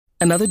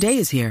Another day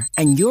is here,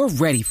 and you're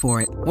ready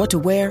for it. What to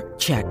wear?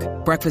 Check.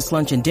 Breakfast,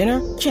 lunch, and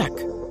dinner? Check.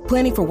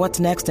 Planning for what's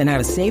next and how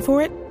to save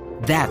for it?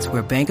 That's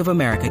where Bank of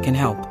America can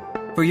help.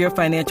 For your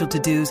financial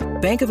to-dos,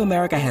 Bank of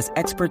America has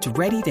experts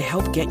ready to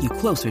help get you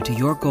closer to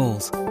your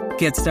goals.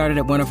 Get started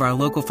at one of our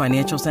local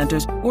financial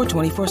centers or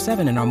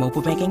 24/7 in our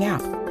mobile banking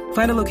app.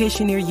 Find a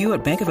location near you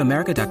at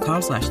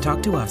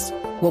bankofamerica.com/talktous.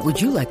 What would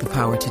you like the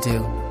power to do?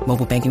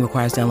 Mobile banking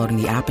requires downloading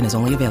the app and is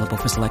only available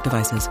for select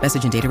devices.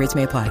 Message and data rates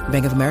may apply.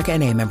 Bank of America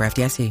N.A., member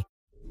FDIC.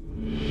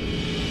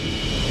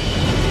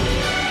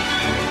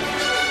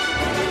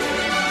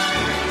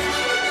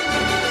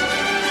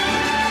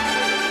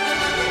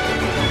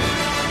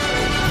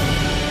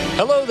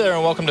 Hello there,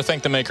 and welcome to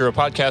Thank the Maker, a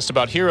podcast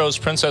about heroes,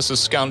 princesses,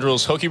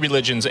 scoundrels, hokey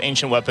religions,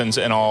 ancient weapons,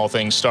 and all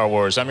things Star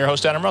Wars. I'm your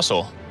host, Adam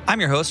Russell.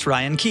 I'm your host,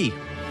 Ryan Key.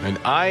 And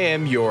I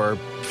am your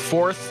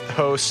fourth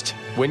host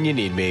when you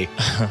need me,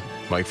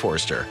 Mike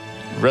Forrester.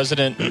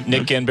 Resident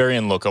Nick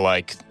Gambarian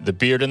lookalike, the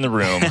beard in the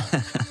room,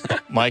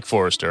 Mike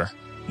Forrester.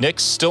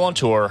 Nick's still on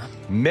tour.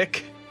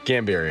 Mick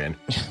Gambarian.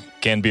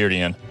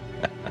 Gambarian.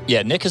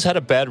 Yeah, Nick has had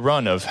a bad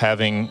run of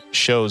having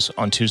shows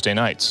on Tuesday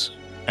nights,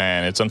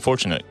 and it's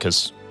unfortunate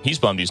because he's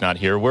bummed he's not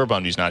here. We're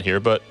bummed he's not here,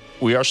 but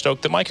we are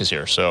stoked that Mike is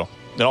here. So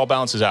it all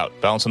balances out.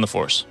 Balance in the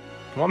force.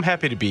 Well, I'm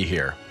happy to be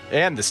here.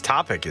 And this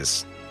topic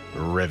is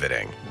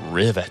riveting.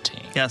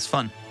 Riveting. Yeah, it's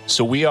fun.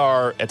 So we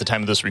are, at the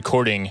time of this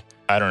recording,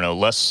 I don't know,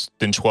 less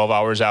than 12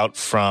 hours out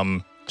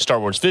from Star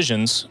Wars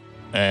Visions.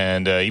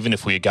 And even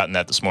if we had gotten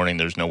that this morning,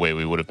 there's no way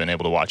we would have been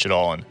able to watch it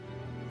all and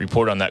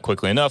report on that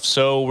quickly enough.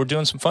 So we're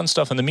doing some fun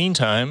stuff in the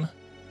meantime.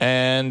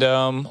 And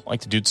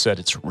like the dude said,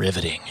 it's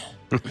riveting.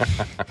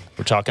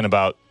 We're talking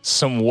about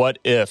some what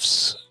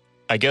ifs,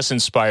 I guess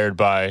inspired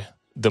by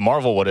the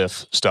Marvel what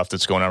if stuff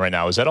that's going on right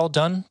now. Is that all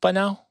done by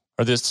now?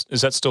 Or is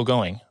that still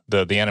going?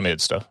 The animated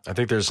stuff? I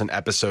think there's an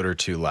episode or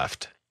two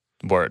left.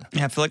 Word.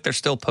 Yeah, I feel like they're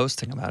still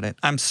posting about it.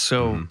 I'm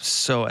so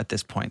at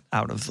this point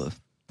out of the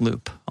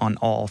loop on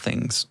all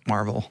things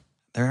Marvel.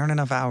 There aren't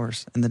enough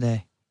hours in the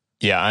day.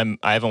 Yeah,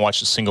 I haven't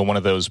watched a single one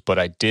of those, but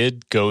I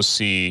did go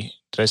see,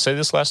 did I say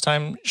this last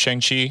time?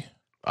 Shang-Chi?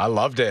 I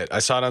loved it. I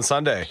saw it on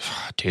Sunday.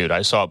 Dude,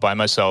 I saw it by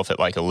myself at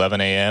like 11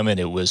 a.m. and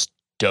it was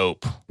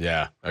dope.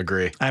 Yeah,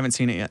 agree. I haven't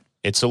seen it yet.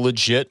 It's a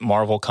legit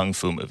Marvel Kung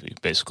Fu movie,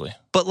 basically.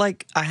 But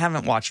like, I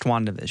haven't watched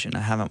WandaVision. I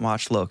haven't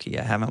watched Loki.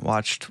 I haven't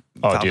watched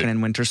Falcon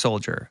and Winter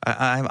Soldier.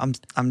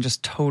 I'm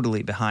just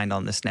totally behind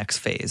on this next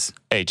phase.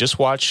 Hey, just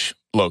watch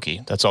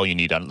Loki. That's all you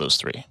need out of those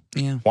three.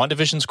 Yeah.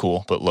 WandaVision's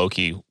cool, but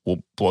Loki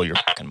will blow your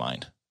fucking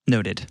mind.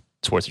 Noted.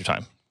 It's worth your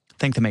time.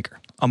 Thank the Maker,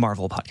 a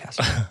Marvel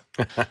podcast.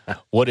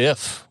 What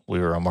if we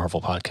were a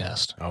Marvel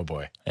podcast? Oh,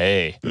 boy.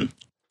 Hey.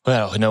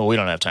 Well, no, we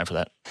don't have time for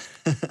that.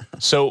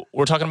 So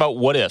we're talking about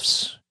what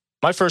ifs.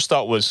 My first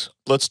thought was,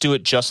 let's do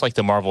it just like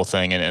the Marvel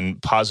thing and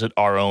posit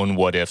our own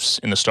what ifs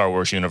in the Star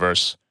Wars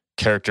universe.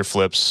 Character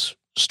flips,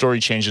 story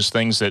changes,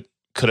 things that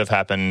could have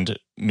happened.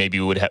 Maybe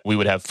we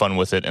would have fun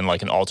with it in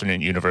like an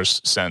alternate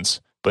universe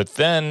sense. But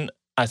then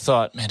I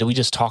thought, man, do we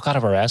just talk out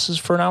of our asses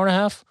for an hour and a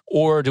half?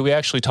 Or do we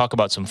actually talk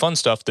about some fun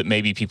stuff that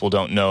maybe people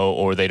don't know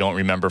or they don't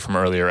remember from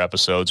earlier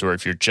episodes? Or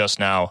if you're just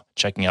now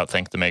checking out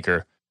Thank the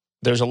Maker,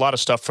 there's a lot of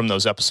stuff from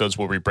those episodes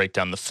where we break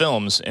down the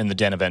films in the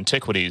Den of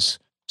Antiquities.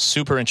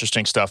 Super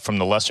interesting stuff from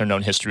the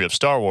lesser-known history of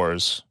Star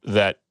Wars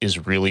that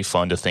is really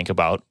fun to think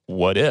about.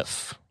 What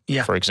if?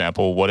 Yeah. For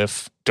example, what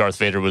if Darth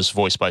Vader was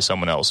voiced by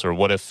someone else? Or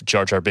what if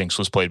Jar Jar Binks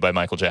was played by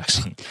Michael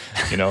Jackson?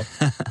 You know,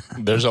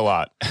 there's a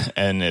lot,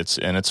 and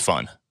it's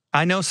fun.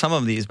 I know some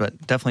of these,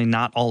 but definitely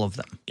not all of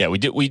them. Yeah, we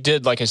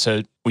did, like I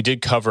said, we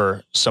did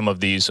cover some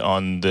of these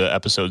on the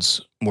episodes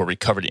where we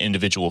covered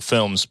individual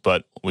films,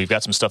 but we've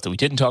got some stuff that we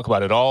didn't talk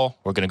about at all.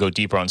 We're going to go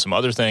deeper on some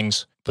other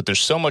things, but there's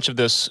so much of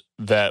this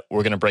that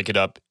we're going to break it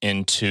up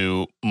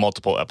into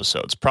multiple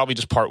episodes, probably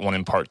just part 1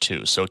 and part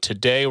 2. So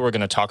today we're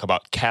going to talk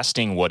about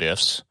casting what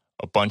ifs,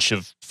 a bunch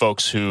of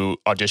folks who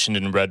auditioned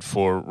and read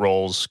for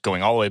roles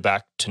going all the way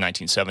back to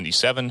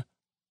 1977.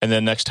 And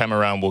then next time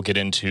around, we'll get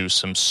into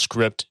some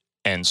script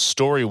and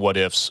story what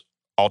ifs,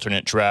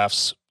 alternate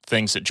drafts,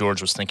 things that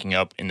George was thinking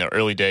up in the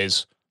early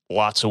days.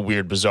 Lots of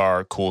weird,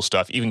 bizarre, cool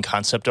stuff, even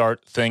concept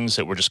art things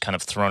that were just kind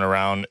of thrown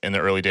around in the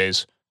early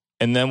days.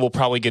 And then we'll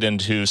probably get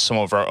into some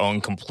of our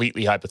own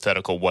completely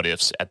hypothetical what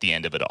ifs at the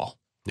end of it all.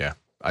 Yeah.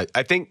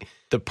 I think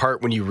the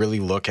part when you really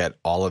look at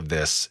all of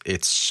this,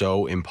 it's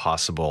so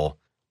impossible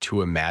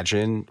to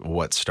imagine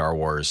what Star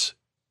Wars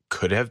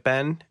could have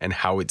been and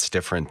how it's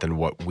different than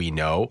what we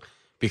know,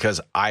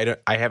 because I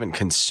haven't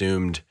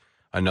consumed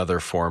another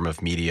form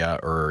of media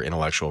or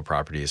intellectual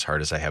property as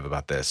hard as I have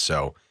about this.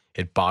 So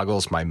it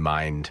boggles my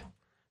mind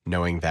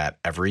knowing that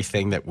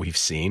everything that we've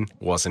seen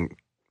wasn't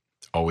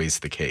always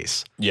the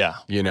case. Yeah.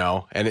 You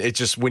know, and it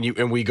just,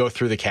 when we go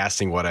through the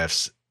casting what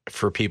ifs,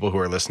 for people who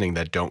are listening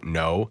that don't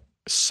know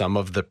some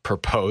of the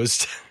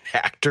proposed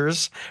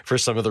actors for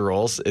some of the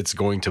roles, it's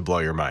going to blow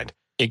your mind.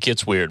 It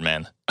gets weird,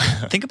 man.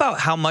 Think about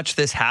how much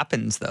this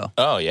happens, though.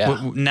 Oh,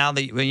 yeah. Now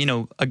that, you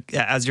know,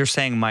 as you're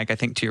saying, Mike, I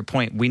think to your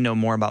point, we know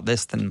more about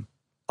this than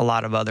a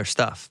lot of other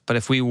stuff. But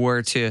if we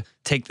were to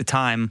take the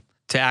time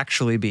to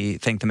actually be,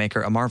 thank the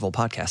maker, a Marvel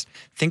podcast.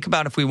 Think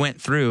about if we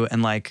went through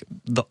and like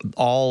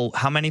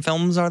how many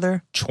films are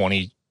there?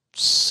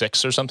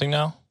 26 or something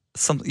now?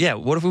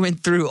 What if we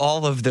went through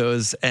all of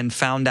those and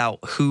found out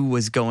who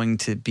was going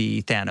to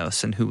be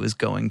Thanos and who was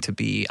going to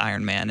be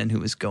Iron Man and who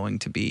was going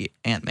to be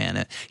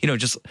Ant-Man?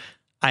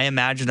 I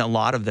imagine a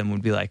lot of them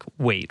would be like,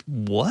 wait,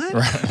 what?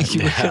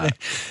 Right.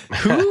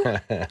 Who?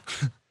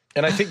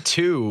 And I think,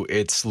 too,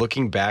 it's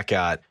looking back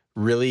at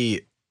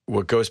really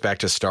what goes back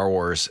to Star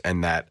Wars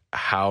and that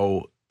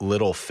how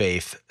little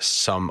faith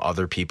some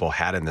other people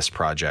had in this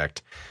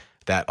project,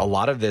 that a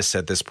lot of this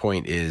at this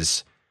point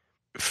is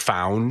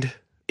found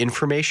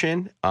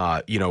information.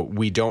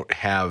 We don't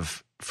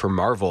have, for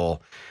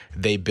Marvel,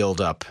 they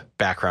build up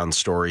background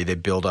story. They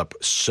build up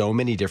so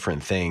many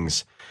different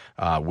things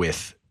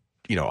with,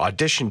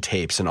 audition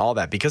tapes and all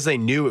that, because they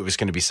knew it was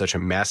going to be such a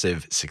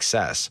massive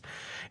success.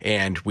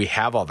 And we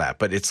have all that.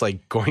 But it's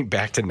like going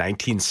back to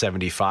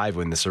 1975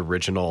 when this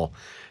original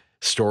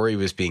story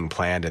was being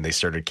planned and they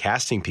started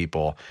casting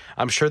people.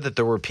 I'm sure that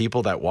there were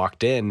people that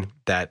walked in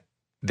that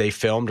they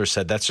filmed or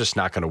said, that's just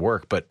not going to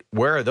work. But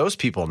where are those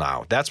people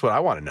now? That's what I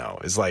want to know.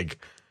 Is like,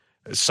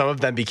 some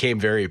of them became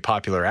very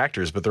popular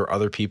actors, but there are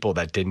other people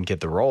that didn't get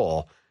the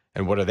role.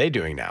 And what are they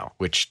doing now?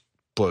 Which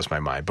blows my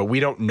mind. But we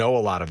don't know a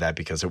lot of that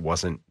because it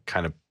wasn't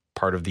kind of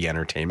part of the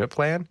entertainment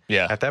plan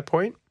at that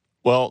point.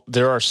 Well,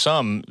 there are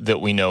some that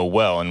we know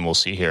well, and we'll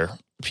see here,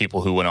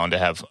 people who went on to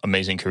have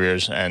amazing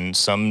careers, and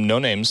some no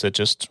names that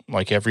just,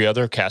 like every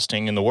other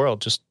casting in the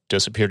world, just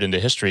disappeared into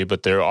history,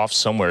 but they're off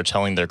somewhere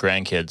telling their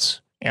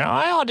grandkids,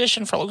 I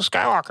auditioned for Luke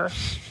Skywalker.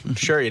 I'm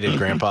sure you did,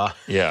 Grandpa.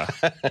 Yeah.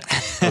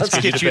 Let's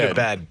get you to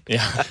bed.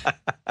 Yeah.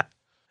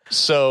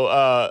 So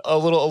a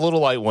little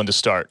light one to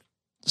start.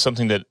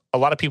 Something that a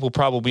lot of people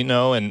probably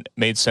know and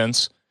made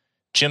sense.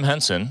 Jim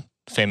Henson,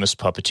 famous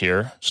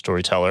puppeteer,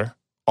 storyteller,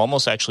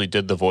 almost actually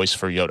did the voice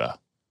for Yoda.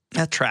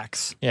 That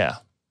tracks. Yeah,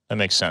 that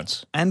makes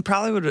sense. And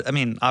probably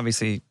would,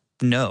 obviously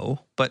no,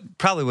 but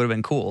probably would have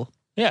been cool.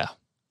 Yeah.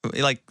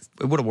 Like,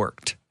 it would have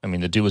worked.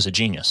 The dude was a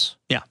genius.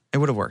 Yeah, it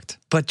would have worked.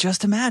 But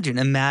just imagine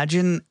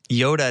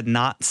Yoda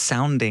not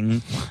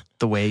sounding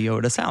the way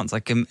Yoda sounds.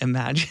 Like,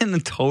 imagine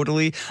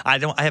totally, I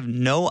have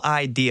no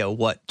idea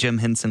what Jim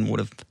Henson would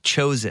have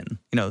chosen,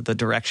 the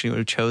direction he would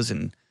have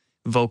chosen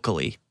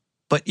vocally.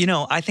 But,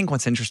 I think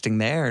what's interesting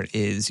there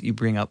is you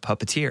bring up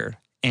puppeteer,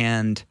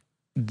 and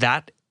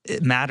that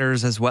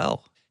matters as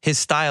well. His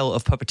style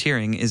of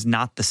puppeteering is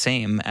not the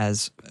same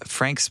as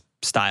Frank's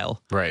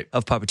style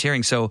of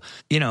puppeteering. So,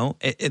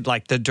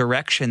 like the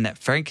direction that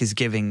Frank is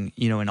giving,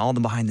 and all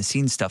the behind the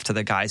scenes stuff to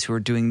the guys who are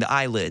doing the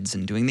eyelids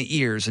and doing the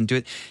ears and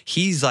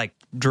he's like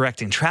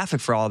directing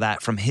traffic for all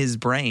that from his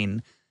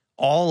brain.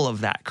 All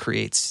of that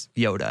creates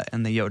Yoda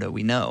and the Yoda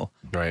we know.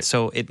 Right.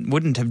 So it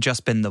wouldn't have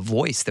just been the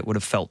voice that would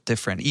have felt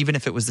different, even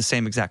if it was the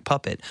same exact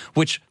puppet,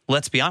 which,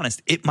 let's be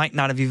honest, it might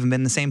not have even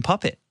been the same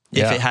puppet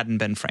if it hadn't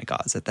been Frank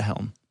Oz at the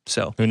helm.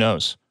 So who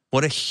knows?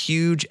 What a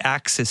huge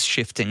axis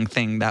shifting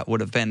thing that would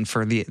have been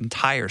for the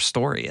entire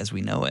story as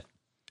we know it.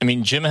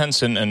 Jim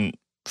Henson and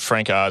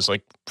Frank Oz,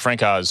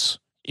 Frank Oz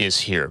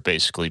is here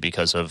basically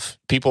because of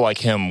people like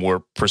him were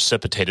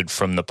precipitated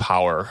from the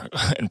power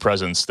and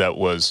presence that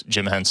was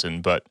Jim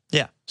Henson, but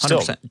 100%.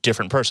 Still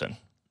different person.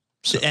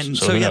 So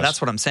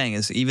that's what I'm saying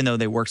is, even though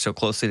they worked so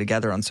closely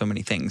together on so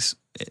many things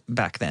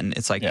back then,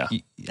 it's like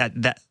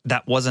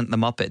that wasn't the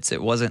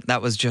Muppets.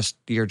 That was just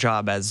your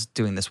job as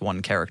doing this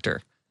one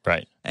character.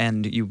 Right.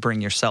 And you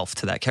bring yourself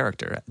to that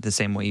character the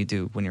same way you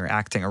do when you're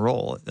acting a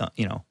role,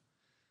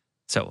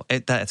 So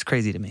that's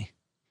crazy to me.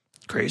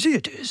 Crazy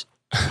it is.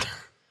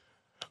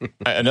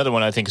 Another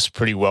one I think is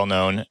pretty well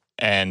known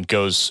and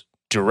goes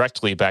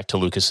directly back to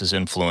Lucas's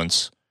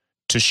influence.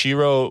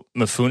 Toshiro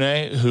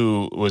Mifune,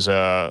 who was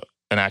an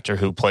actor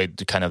who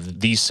played kind of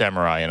the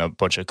samurai in a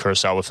bunch of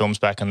Kurosawa films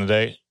back in the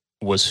day,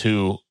 was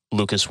who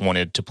Lucas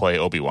wanted to play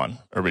Obi-Wan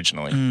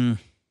originally,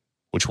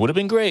 which would have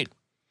been great.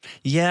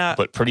 Yeah.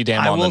 But pretty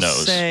damn on the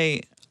nose.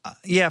 I will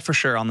say, for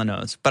sure on the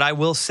nose. But I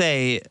will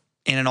say,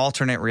 in an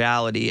alternate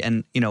reality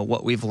and,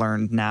 what we've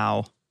learned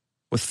now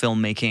with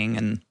filmmaking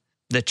and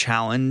the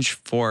challenge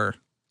for,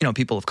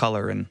 people of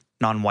color and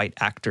non-white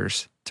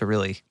actors to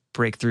really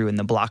break through in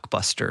the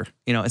blockbuster.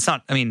 It's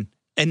not, in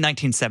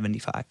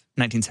 1975,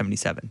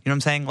 1977, you know what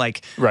I'm saying?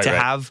 Like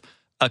have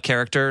a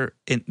character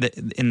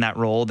in that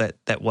role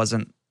that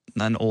wasn't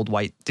an old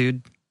white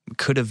dude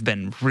could have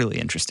been really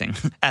interesting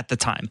at the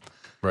time.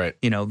 Right.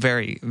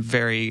 Very,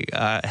 very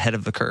ahead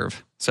of the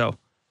curve. So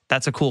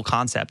that's a cool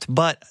concept.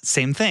 But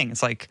same thing.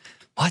 It's like,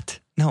 what?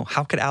 No,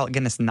 how could Alec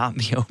Guinness not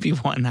be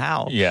Obi-Wan?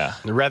 How? Yeah.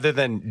 Rather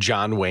than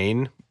John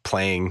Wayne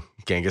playing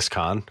Genghis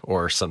Khan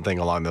or something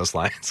along those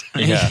lines.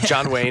 Yeah.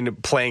 John Wayne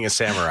playing a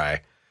samurai.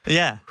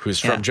 Yeah. Who's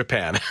from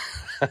Japan.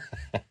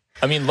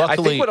 Luckily. I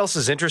think what else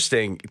is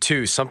interesting,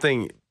 too,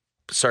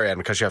 sorry, Adam,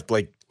 because you have,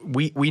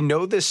 we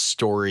know this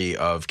story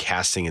of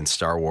casting in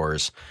Star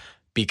Wars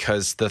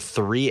because the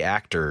three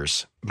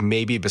actors,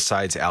 maybe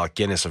besides Alec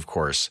Guinness, of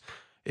course,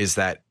 is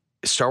that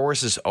Star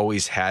Wars has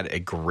always had a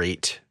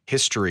great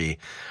history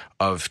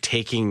of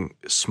taking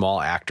small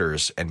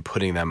actors and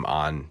putting them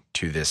on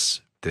to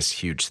this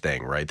huge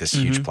thing, right? This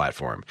huge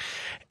platform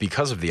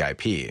because of the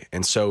IP.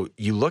 And so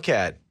you look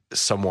at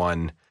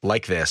someone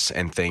like this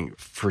and think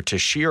for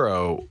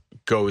Toshiro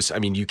goes, I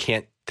mean, you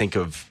can't think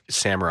of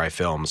samurai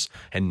films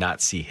and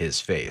not see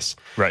his face.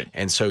 Right.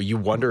 And so you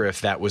wonder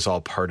if that was all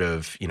part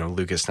of,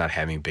 Lucas not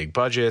having big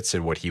budgets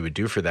and what he would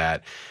do for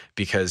that.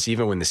 Because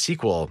even when the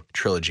sequel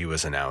trilogy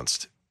was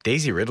announced,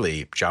 Daisy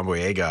Ridley, John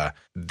Boyega,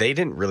 they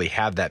didn't really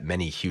have that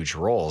many huge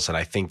roles. And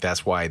I think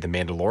that's why The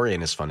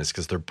Mandalorian is fun, is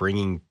because they're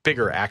bringing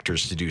bigger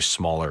actors to do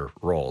smaller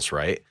roles,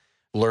 right?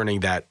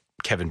 Learning that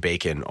Kevin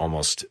Bacon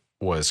almost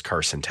was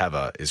Carson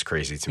Teva is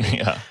crazy to me.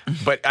 Yeah.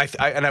 But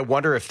I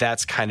wonder if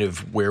that's kind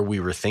of where we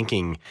were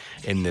thinking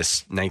in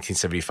this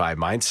 1975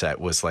 mindset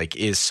was like,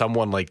 is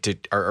someone like,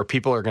 are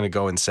people are going to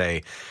go and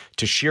say,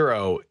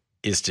 Toshiro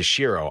is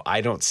Toshiro.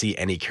 I don't see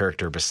any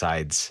character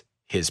besides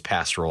his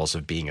past roles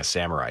of being a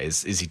samurai.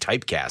 Is he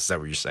typecast? Is that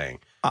what you're saying?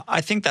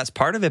 I think that's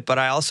part of it, but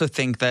I also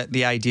think that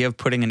the idea of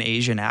putting an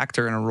Asian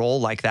actor in a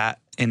role like that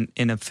in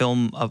a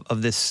film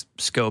of this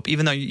scope,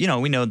 even though,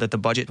 we know that the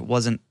budget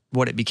wasn't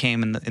what it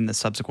became in the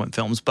subsequent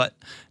films, but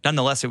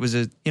nonetheless, it was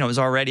it was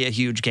already a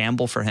huge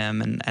gamble for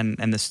him,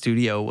 and the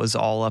studio was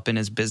all up in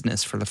his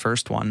business for the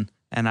first one.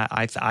 And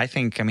I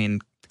think,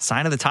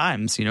 sign of the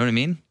times, you know what I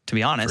mean? To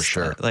be honest.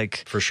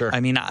 For sure. I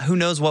mean, who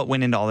knows what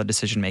went into all the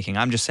decision making?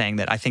 I'm just saying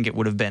that I think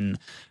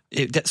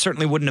it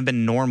certainly wouldn't have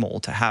been normal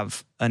to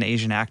have an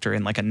Asian actor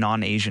in like a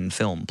non-Asian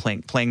film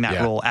playing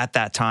that role at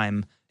that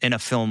time in a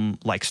film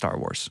like Star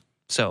Wars.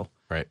 So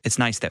It's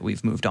nice that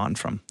we've moved on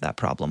from that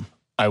problem.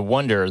 I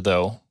wonder,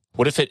 though,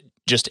 what if it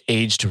just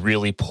aged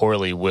really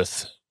poorly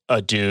with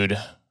a dude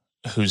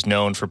who's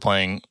known for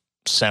playing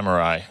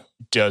samurai,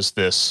 does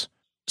this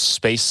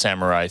space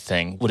samurai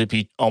thing? Would it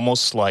be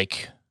almost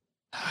like,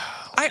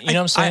 you know what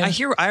I'm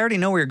saying? I already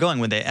know where you're going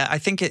with it. I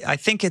think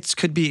it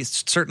could be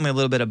certainly a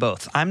little bit of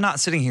both. I'm not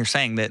sitting here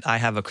saying that I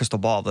have a crystal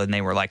ball and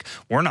they were like,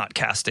 we're not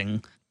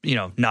casting,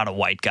 not a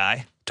white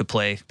guy to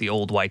play the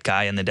old white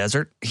guy in the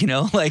desert,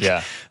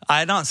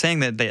 I'm not saying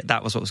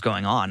that was what was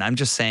going on. I'm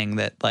just saying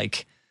that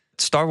like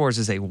Star Wars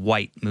is a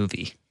white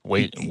movie.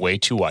 Way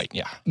too white,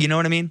 yeah. You know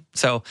what I mean?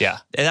 So yeah,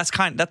 that's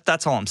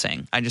all I'm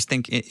saying. I just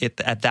think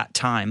at that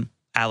time,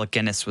 Alec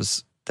Guinness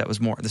was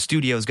more, the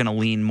studio is going to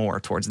lean more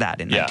towards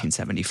that in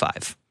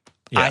 1975.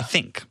 Yeah. I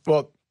think.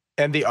 Well,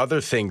 and the other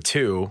thing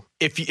too,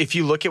 if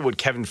you look at what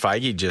Kevin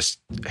Feige just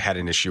had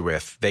an issue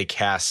with, they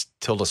cast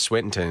Tilda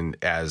Swinton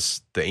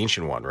as the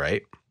Ancient One,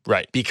 right?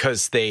 Right.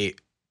 Because they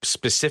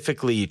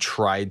specifically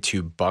tried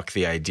to buck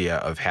the idea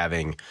of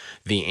having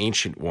the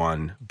Ancient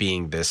One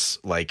being this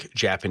like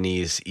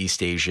Japanese,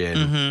 East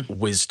Asian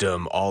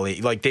wisdom,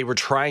 like they were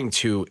trying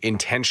to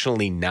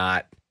intentionally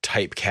not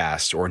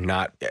typecast or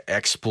not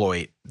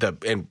exploit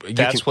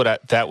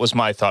that was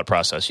my thought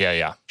process.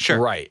 Yeah. Sure.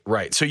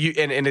 Right. So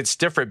and it's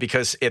different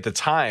because at the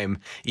time,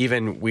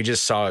 even we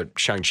just saw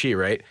Shang-Chi,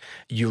 right?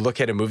 You look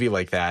at a movie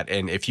like that,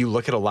 and if you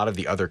look at a lot of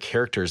the other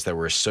characters that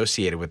were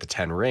associated with the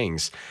Ten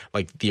Rings,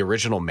 like the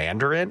original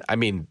Mandarin,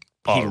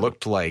 he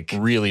looked like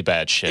really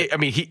bad shit.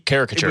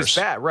 Caricatures. It was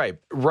bad, right?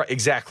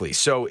 Exactly.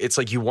 So it's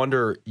like you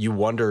wonder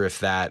if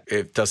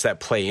does that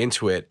play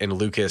into it? And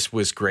Lucas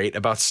was great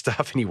about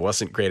stuff, and he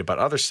wasn't great about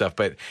other stuff.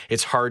 But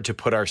it's hard to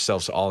put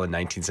ourselves all in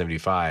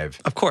 1975,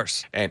 of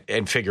course,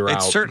 and figure out.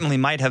 It certainly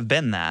might have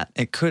been that.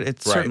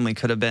 Certainly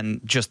could have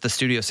been just the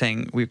studio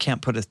saying we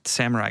can't put a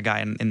samurai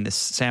guy in this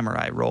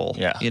samurai role.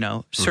 Yeah,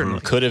 certainly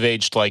could have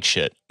aged like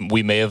shit.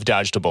 We may have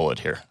dodged a bullet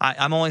here.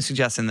 I'm only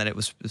suggesting that it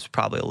was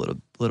probably a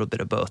little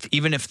bit of both.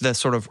 Even if the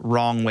sort of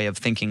wrong way of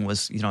thinking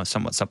was,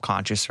 somewhat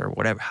subconscious or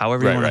whatever,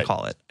 however you want to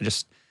call it.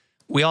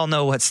 We all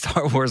know what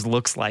Star Wars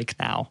looks like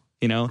now,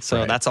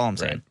 so that's all I'm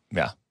saying.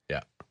 Yeah.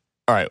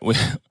 All right.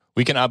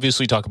 We can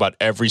obviously talk about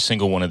every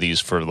single one of these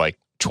for like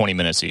 20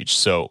 minutes each.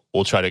 So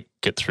we'll try to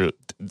get through.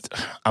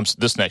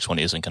 This next one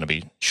isn't going to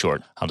be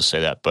short. I'll just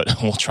say that, but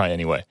we'll try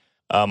anyway.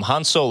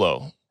 Han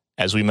Solo,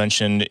 as we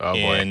mentioned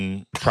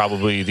in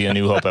probably the A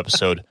New Hope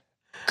episode,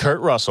 Kurt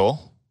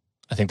Russell,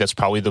 I think that's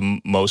probably the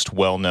most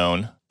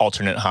well-known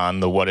alternate Han,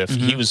 the what if.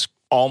 He was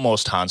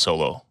almost Han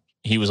Solo.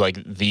 He was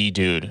like the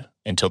dude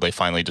until they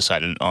finally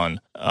decided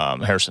on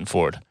Harrison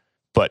Ford.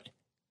 But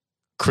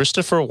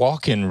Christopher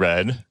Walken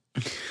read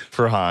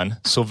for Han,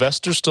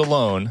 Sylvester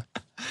Stallone,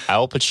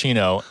 Al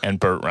Pacino, and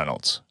Burt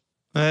Reynolds.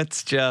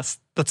 That's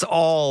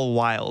all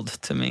wild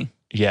to me.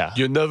 Yeah.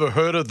 You never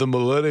heard of the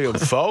Millennium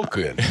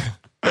Falcon?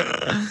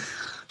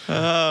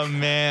 Oh,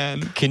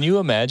 man. Can you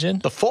imagine?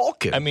 The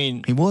Falcon.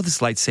 He wore this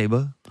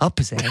lightsaber up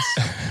his ass.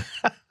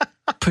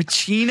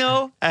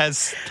 Pacino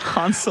as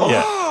Han Solo.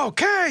 Yeah. Oh,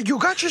 okay, you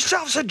got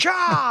yourselves a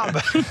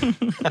job.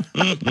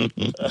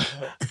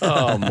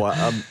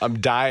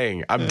 I'm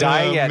dying. I'm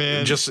dying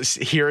at just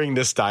hearing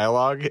this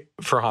dialogue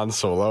for Han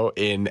Solo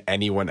in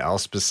anyone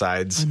else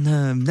besides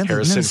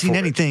never seen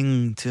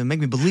anything to make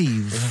me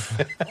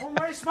believe. Don't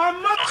waste my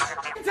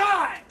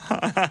time.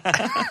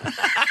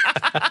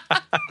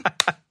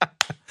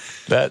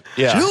 That,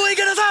 yeah. Who ain't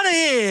get us out of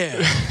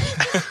here?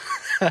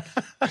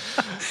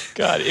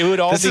 God, it would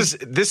all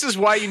This is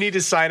why you need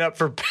to sign up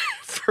for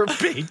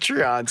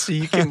Patreon so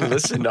you can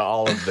listen to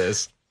all of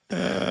this.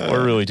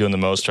 We're really doing the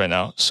most right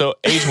now. So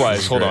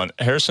age-wise, hold on.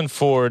 Harrison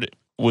Ford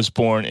was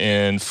born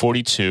in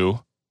 42.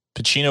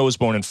 Pacino was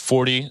born in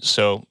 40,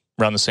 so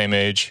around the same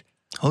age.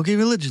 Okay,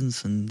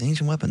 religions and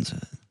ancient weapons.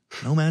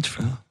 No match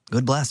for a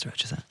good blaster, I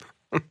just said.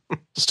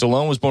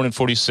 Stallone was born in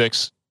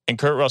 46, and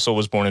Kurt Russell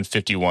was born in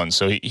 51.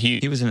 So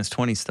he was in his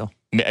 20s still.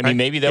 I mean,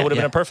 maybe that would have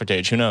been a perfect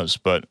age. Who knows?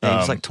 But he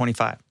was like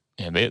 25.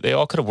 Yeah, they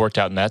all could have worked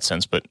out in that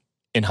sense. But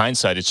in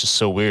hindsight, it's just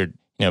so weird,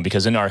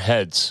 because in our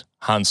heads,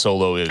 Han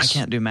Solo is... I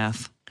can't do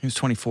math. He was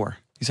 24.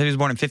 You said he was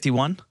born in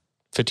 51?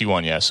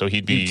 51, yeah. So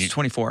he'd be... He was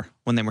 24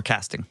 when they were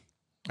casting.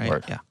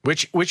 Right? Yeah.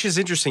 Which is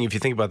interesting if you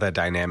think about that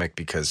dynamic,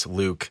 because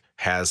Luke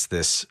has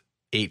this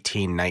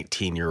 18,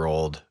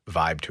 19-year-old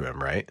vibe to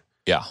him, right?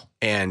 Yeah.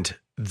 And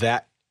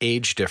that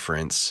age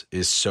difference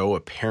is so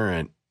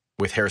apparent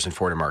with Harrison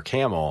Ford and Mark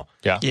Hamill.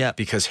 Yeah.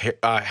 Because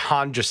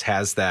Han just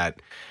has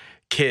that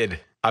kid,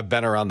 I've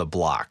been around the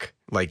block.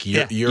 Like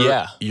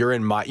you're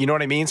in my, you know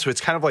what I mean? So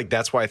it's kind of like,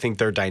 that's why I think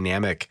their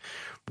dynamic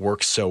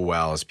works so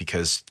well, is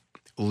because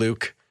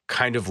Luke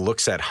kind of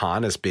looks at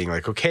Han as being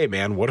like, okay,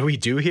 man, what do we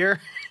do here?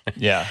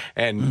 Yeah.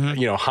 And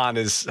Han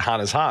is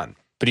Han.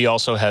 But he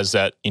also has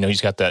that,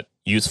 he's got that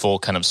youthful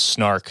kind of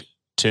snark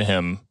to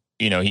him.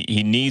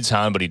 He needs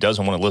Han, but he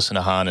doesn't want to listen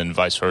to Han, and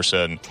vice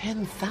versa. And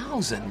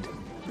 10,000?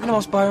 I'd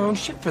almost buy our own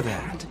ship for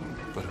that.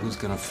 But who's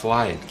gonna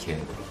fly it,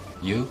 kid?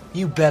 You?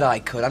 You bet I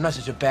could. I'm not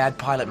such a bad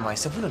pilot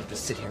myself. We don't have to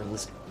sit here and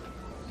listen.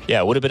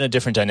 Yeah, it would have been a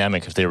different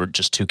dynamic if they were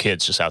just two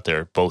kids just out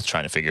there both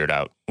trying to figure it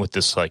out, with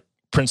this like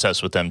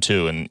princess with them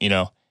too. And,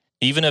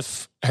 even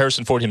if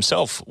Harrison Ford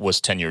himself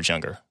was 10 years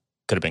younger,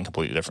 could have been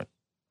completely different.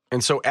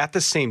 And so at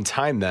the same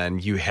time, then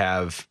you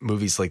have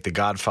movies like The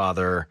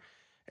Godfather,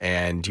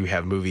 and you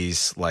have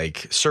movies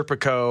like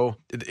Serpico,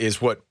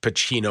 is what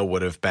Pacino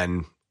would have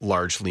been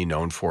largely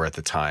known for at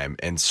the time.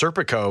 And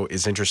Serpico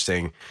is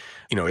interesting.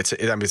 It's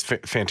a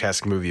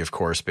fantastic movie, of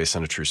course, based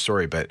on a true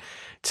story. But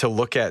to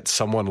look at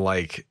someone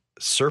like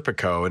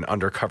Serpico, an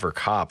undercover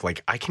cop,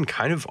 like I can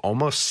kind of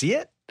almost see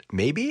it,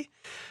 maybe.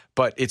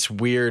 But it's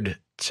weird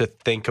to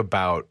think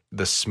about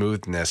the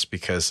smoothness,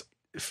 because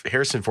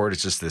Harrison Ford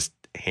is just this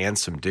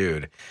handsome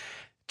dude.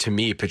 To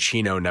me,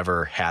 Pacino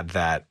never had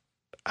that.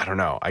 I don't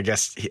know. I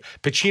guess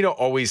Pacino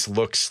always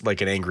looks like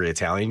an angry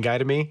Italian guy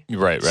to me.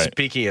 Right.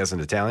 Speaking as an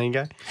Italian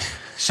guy.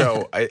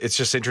 So it's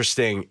just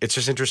interesting. It's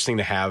just interesting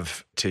to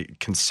have to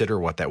consider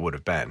what that would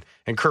have been.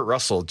 And Kurt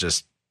Russell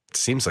just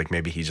seems like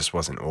maybe he just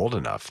wasn't old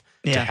enough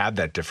to have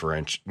that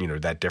difference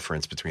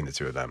between the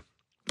two of them.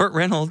 Burt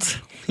Reynolds,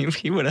 he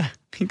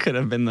could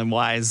have been the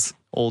wise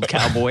old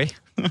cowboy.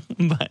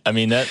 But I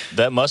mean,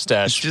 that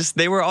mustache.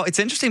 It's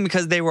interesting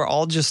because they were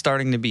all just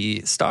starting to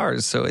be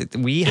stars. So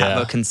we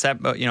have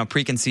a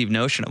preconceived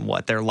notion of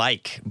what they're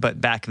like. But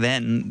back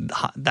then,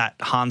 that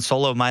Han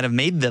Solo might have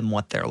made them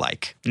what they're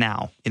like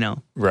now,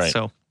 Right.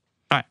 So, all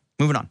right,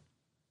 moving on.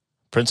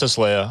 Princess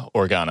Leia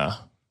Organa.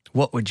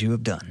 What would you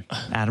have done?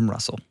 Adam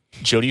Russell.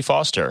 Jodie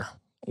Foster,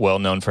 well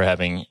known for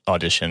having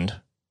auditioned.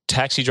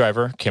 Taxi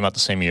Driver came out the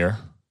same year.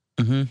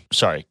 Mm-hmm.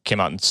 Sorry, came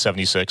out in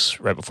 76,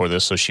 right before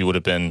this. So she would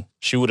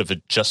have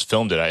just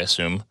filmed it, I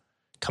assume.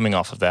 Coming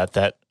off of that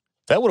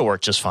would have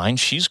worked just fine.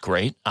 She's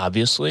great,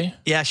 obviously.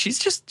 Yeah,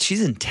 she's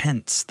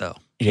intense though.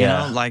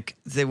 Yeah. Like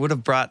they would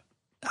have brought,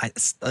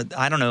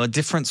 I don't know, a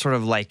different sort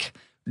of like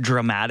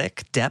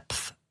dramatic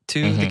depth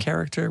to the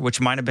character, which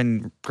might have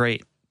been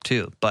great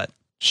too. But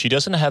she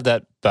doesn't have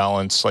that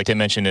balance, like they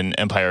mentioned in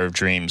Empire of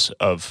Dreams,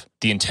 of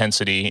the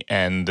intensity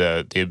and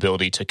the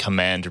ability to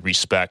command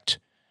respect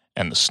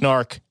and the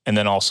snark, and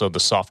then also the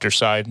softer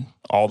side,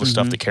 all the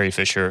stuff that Carrie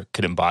Fisher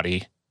could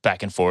embody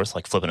back and forth,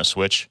 like flipping a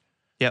switch.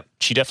 Yep.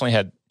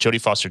 Jodie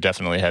Foster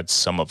definitely had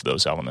some of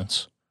those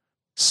elements.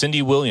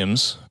 Cindy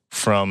Williams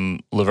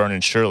from Laverne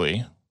and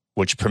Shirley,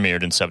 which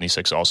premiered in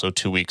 76 also,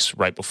 2 weeks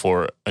right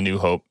before A New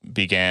Hope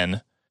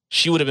began.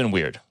 She would have been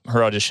weird.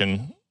 Her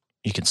audition,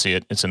 you can see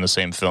it. It's in the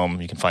same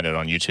film. You can find it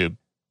on YouTube.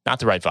 Not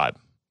the right vibe.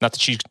 Not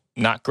that she's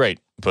not great,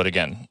 but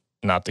again,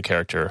 not the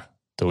character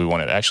that we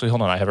wanted. Actually,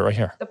 hold on, I have it right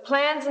here. The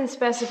plans and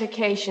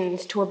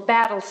specifications to a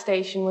battle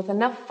station with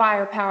enough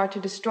firepower to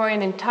destroy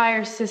an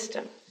entire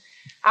system.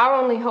 Our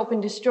only hope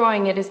in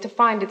destroying it is to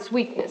find its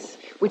weakness,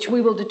 which we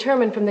will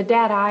determine from the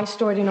data I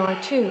stored in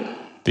R2.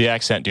 The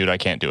accent, dude, I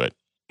can't do it.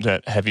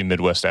 That heavy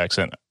Midwest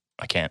accent,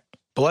 I can't.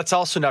 But let's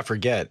also not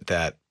forget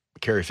that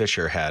Carrie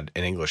Fisher had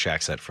an English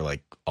accent for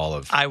like all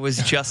of... I was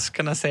just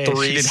going to say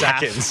 3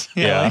 seconds.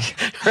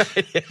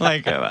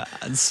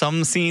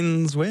 Some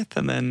scenes with,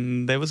 and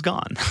then they was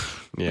gone.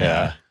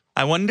 Yeah.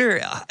 I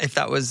wonder if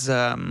that was,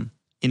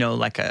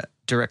 like a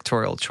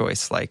directorial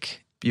choice.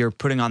 Like you're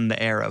putting on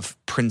the air of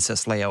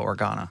Princess Leia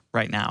Organa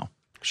right now.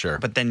 Sure.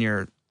 But then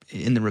you're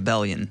in the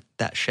rebellion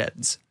that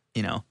sheds,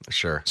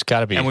 Sure. It's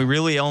got to be. And we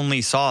really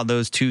only saw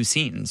those 2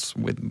 scenes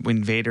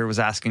when Vader was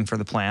asking for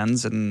the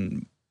plans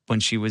and when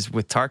she was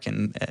with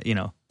Tarkin,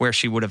 where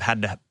she would have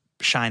had to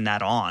shine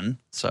that on.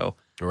 So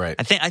right.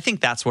 I think, I think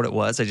that's what it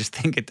was. I just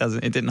think it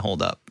didn't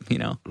hold up, you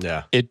know?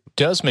 Yeah. It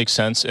does make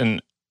sense.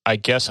 And I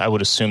guess I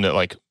would assume that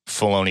like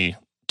Filoni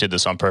did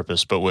this on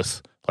purpose, but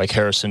with like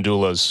Hera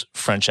Syndulla's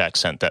French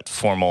accent, that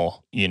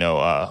formal,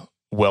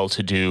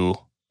 well-to-do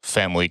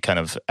family kind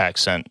of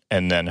accent,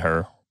 and then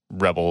her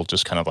rebel,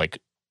 just kind of like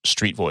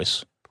street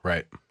voice.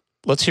 Right.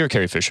 Let's hear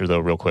Carrie Fisher, though,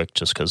 real quick,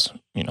 just because,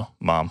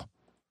 Mom.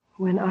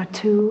 When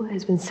R2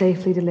 has been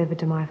safely delivered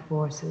to my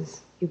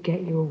forces, you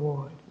get your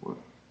reward.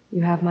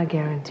 You have my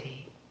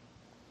guarantee.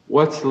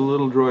 What's the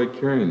little droid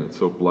carrying that's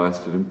so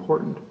blasted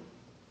important?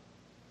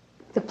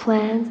 The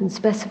plans and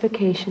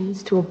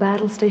specifications to a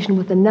battle station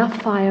with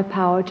enough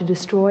firepower to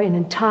destroy an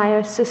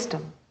entire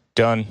system.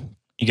 Done.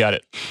 You got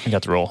it. You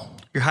got the role.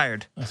 You're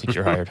hired. I think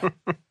you're hired.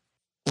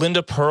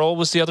 Linda Pearl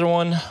was the other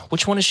one.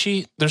 Which one is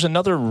she? There's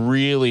another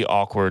really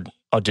awkward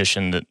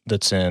audition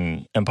that's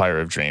in Empire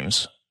of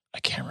Dreams. I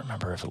can't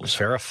remember if it was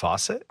Farrah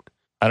Fawcett?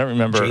 I don't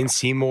remember. Jane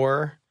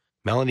Seymour,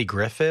 Melanie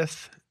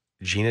Griffith,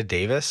 Gina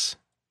Davis,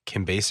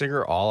 Kim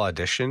Basinger all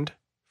auditioned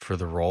for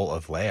the role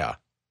of Leia.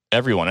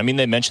 Everyone. I mean,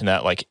 they mentioned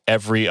that like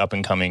every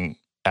up-and-coming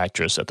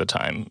actress at the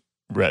time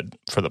read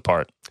for the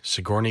part.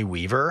 Sigourney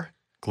Weaver,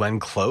 Glenn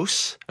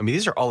Close. I mean,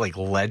 these are all like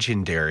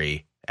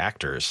legendary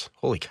actors.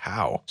 Holy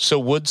cow. So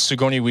would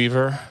Sigourney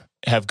Weaver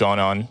have gone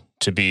on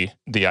to be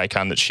the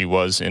icon that she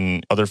was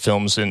in other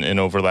films in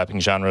overlapping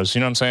genres?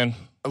 You know what I'm saying?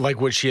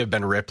 Like, would she have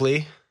been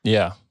Ripley?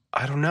 Yeah.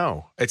 I don't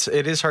know.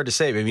 It is hard to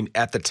say. I mean,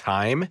 at the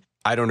time,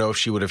 I don't know if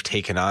she would have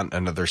taken on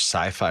another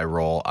sci-fi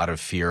role out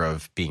of fear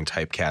of being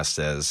typecast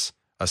as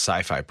a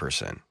sci-fi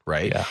person,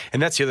 right? Yeah.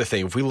 And that's the other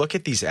thing. If we look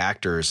at these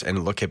actors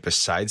and look at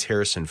besides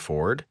Harrison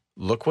Ford,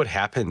 look what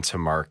happened to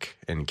Mark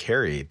and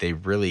Carrie.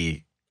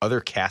 Other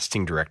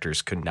casting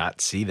directors could not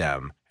see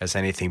them as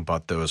anything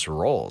but those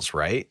roles,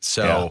 right?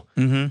 So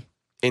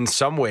in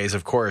some ways,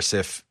 of course,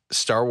 if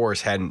Star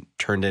Wars hadn't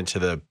turned into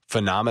the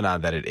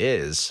phenomenon that it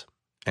is,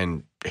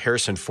 and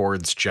Harrison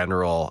Ford's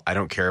general, I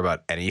don't care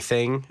about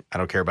anything. I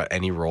don't care about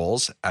any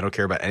roles. I don't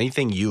care about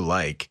anything you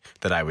like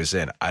that I was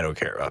in. I don't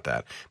care about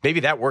that.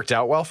 Maybe that worked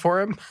out well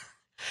for him.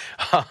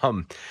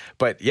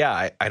 But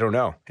yeah, I don't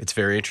know. It's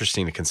very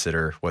interesting to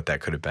consider what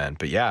that could have been.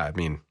 But yeah, I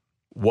mean,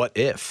 what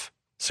if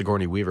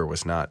Sigourney Weaver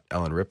was not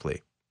Ellen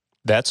Ripley?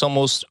 That's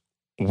almost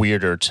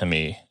weirder to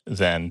me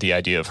than the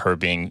idea of her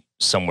being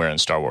somewhere in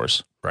Star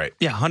Wars. Right.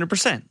 Yeah,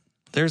 100%.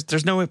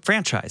 There's no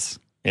franchise.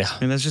 Yeah.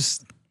 I mean, that's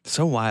just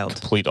so wild.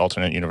 Complete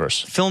alternate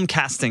universe. Film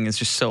casting is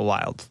just so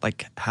wild.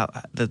 Like how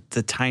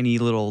the tiny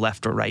little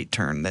left or right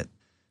turn that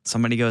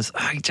somebody goes,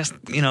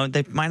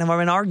 they might have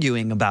been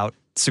arguing about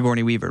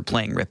Sigourney Weaver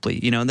playing Ripley,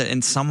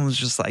 and someone was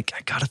just like,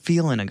 I got a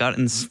feeling,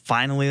 and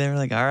finally they're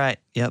like, all right,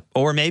 yep.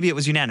 Or maybe it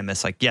was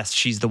unanimous, like, yes,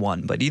 she's the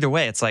one. But either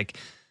way, it's like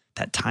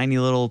that tiny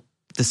little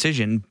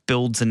decision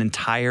builds an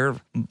entire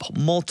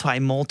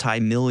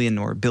multi-million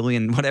or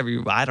billion, whatever,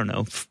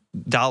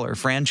 dollar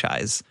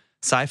franchise,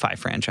 sci-fi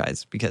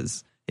franchise.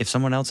 Because if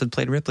someone else had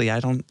played Ripley, I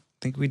don't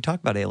think we'd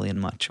talk about Alien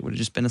much. It would have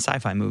just been a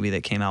sci-fi movie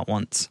that came out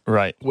once.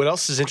 Right. What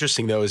else is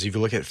interesting, though, is if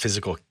you look at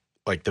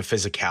the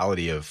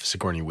physicality of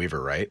Sigourney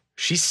Weaver, right?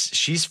 She's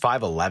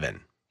 5'11",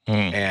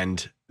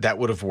 and that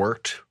would have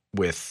worked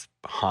with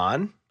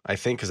Han, I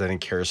think, because I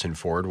think Harrison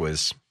Ford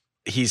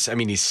he's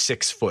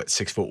 6 foot,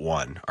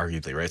 6'1",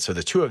 arguably, right? So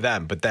the two of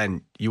them, but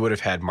then you would have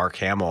had Mark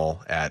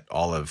Hamill at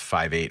all of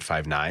 5'8",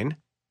 5'9".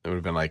 It would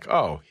have been like,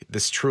 oh,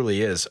 this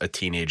truly is a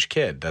teenage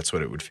kid. That's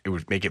what it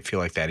would make it feel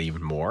like that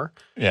even more.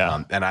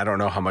 Yeah. And I don't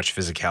know how much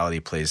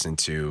physicality plays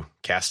into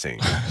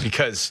casting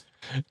because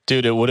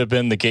dude, it would have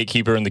been the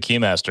gatekeeper and the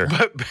keymaster.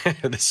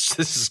 But this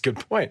is a good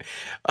point.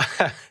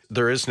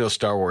 There is no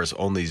Star Wars,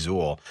 only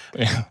Zool.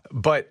 Yeah.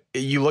 But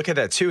you look at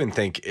that too and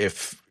think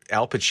if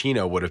Al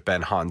Pacino would have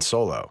been Han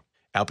Solo,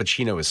 Al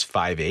Pacino is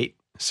 5'8".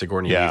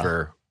 Sigourney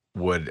Weaver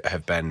would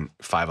have been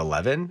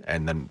 5'11",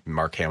 and then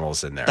Mark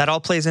Hamill's in there. That all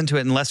plays into it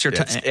unless you're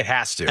it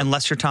has to.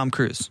 Unless you're Tom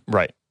Cruise.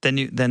 Right. Then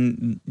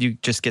you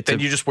just get to... Then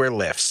you just wear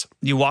lifts.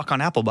 You walk on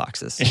apple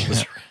boxes.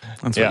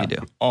 That's what you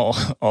do.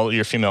 All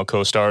your female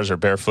co-stars are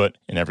barefoot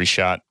in every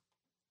shot.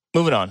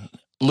 Moving on.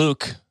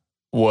 Luke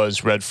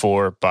was read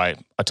for by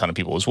a ton of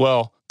people as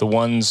well. The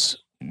ones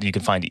you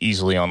can find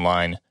easily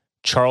online.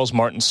 Charles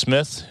Martin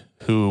Smith,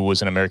 who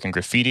was in American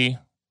Graffiti.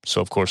 So,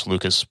 of course,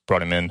 Lucas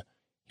brought him in.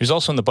 He was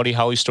also in the Buddy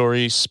Holly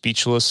story,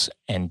 Speechless,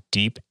 and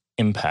Deep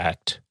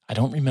Impact. I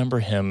don't remember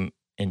him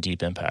in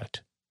Deep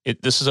Impact.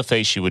 This is a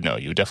face you would know.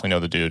 You would definitely know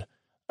the dude.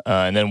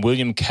 And then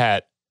William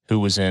Catt,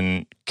 who was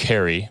in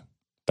Carrie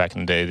back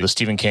in the day, the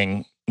Stephen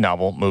King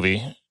novel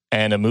movie,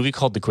 and a movie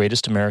called The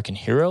Greatest American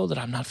Hero that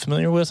I'm not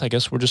familiar with. I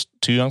guess we're just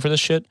too young for this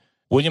shit.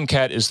 William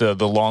Catt is the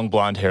long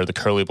blonde hair, the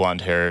curly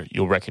blonde hair.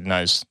 You'll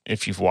recognize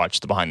if you've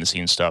watched the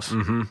behind-the-scenes stuff.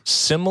 Mm-hmm.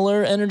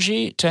 Similar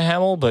energy to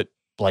Hamill, but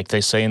like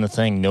they say in the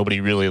thing, nobody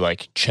really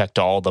checked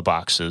all the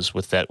boxes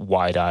with that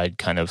wide-eyed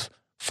kind of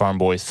farm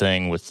boy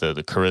thing with the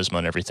charisma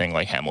and everything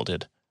like Hamill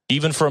did.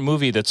 Even for a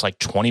movie that's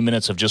 20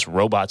 minutes of just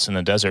robots in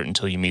the desert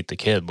until you meet the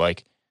kid,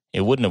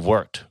 it wouldn't have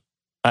worked.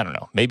 I don't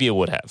know. Maybe it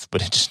would have,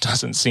 but it just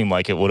doesn't seem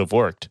like it would have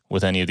worked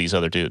with any of these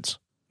other dudes.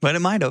 But it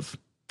might have,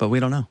 but we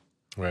don't know.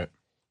 Right.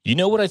 You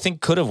know what I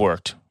think could have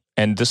worked?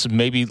 And this is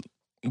maybe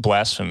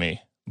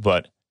blasphemy,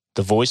 but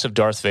The voice of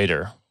Darth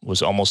Vader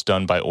was almost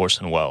done by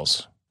Orson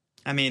Welles.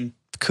 I mean,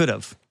 could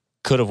have.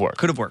 Could have worked.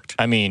 Could have worked.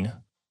 I mean,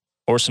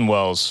 Orson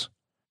Welles,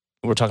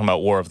 we're talking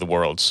about War of the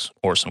Worlds,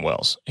 Orson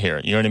Welles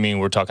here. You know what I mean?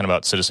 We're talking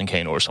about Citizen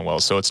Kane, Orson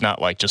Welles. So it's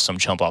not like just some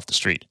chump off the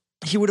street.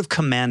 He would have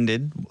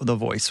commanded the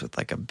voice with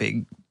like a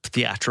big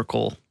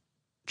theatrical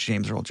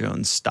James Earl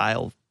Jones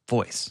style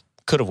voice.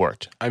 Could have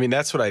worked. I mean,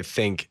 that's what I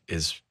think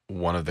is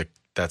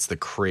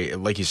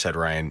like you said,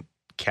 Ryan,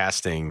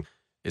 casting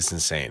is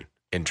insane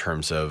in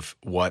terms of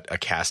what a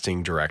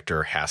casting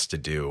director has to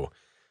do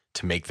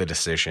to make the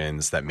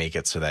decisions that make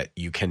it so that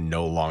you can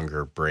no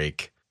longer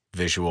break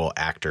visual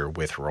actor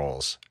with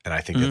roles. And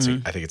I think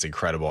I think it's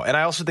incredible. And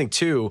I also think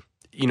too,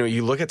 you know,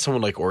 you look at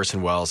someone like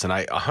Orson Welles, and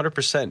I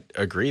 100%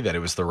 agree that it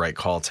was the right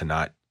call to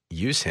not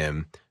use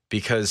him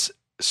because,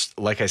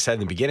 like I said in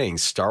the beginning,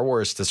 Star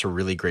Wars does a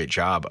really great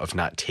job of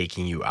not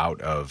taking you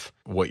out of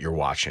what you're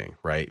watching,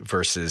 right?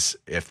 Versus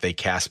if they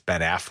cast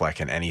Ben Affleck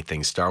in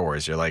anything Star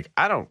Wars, you're like,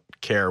 I don't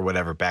care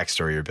whatever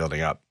backstory you're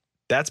building up.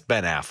 That's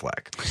Ben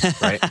Affleck,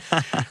 right?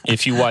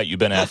 If you white, you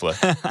Ben Affleck.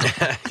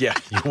 Yeah,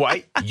 you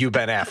white, you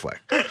Ben Affleck.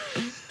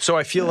 So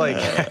I feel like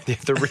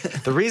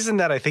the reason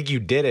that I think you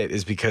did it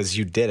is because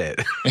you did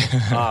it.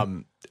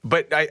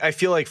 But I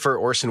feel like for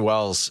Orson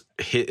Welles,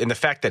 and the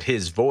fact that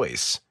his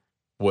voice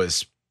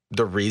was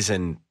the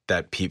reason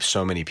that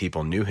so many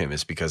people knew him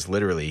is because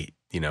literally,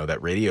 you know,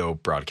 that radio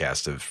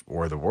broadcast of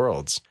War of the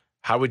Worlds,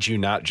 how would you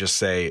not just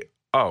say,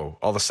 oh,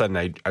 all of a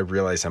sudden I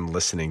realize I'm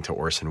listening to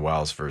Orson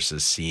Welles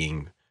versus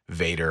seeing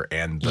Vader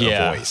and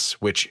the voice,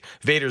 which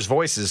Vader's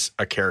voice is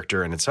a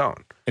character in its own.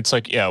 It's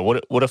like, yeah,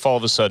 what if all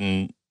of a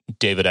sudden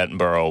David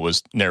Attenborough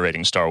was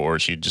narrating Star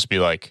Wars? You'd just be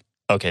like,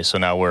 okay, so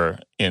now we're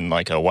in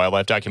like a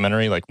wildlife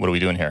documentary. Like, what are we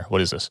doing here?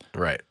 What is this?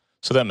 Right.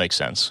 So that makes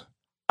sense.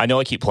 I know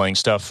I keep playing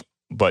stuff,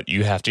 but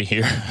you have to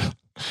hear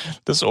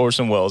this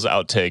Orson Welles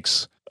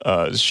outtakes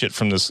shit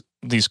from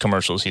these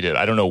commercials he did.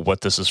 I don't know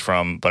what this is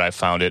from, but I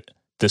found it.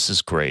 This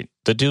is great.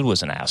 The dude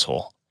was an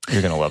asshole.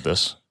 You're going to love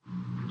this.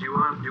 Do you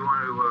want to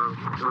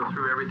go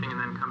through everything and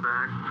then come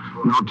back?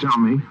 No, tell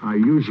me. I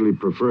usually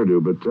prefer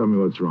to, but tell me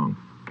what's wrong.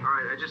 All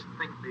right, I just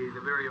think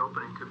the very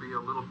opening could be a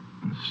little...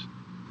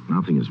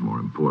 Nothing is more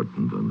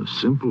important than the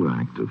simple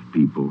act of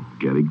people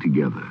getting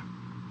together.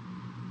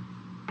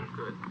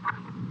 Good.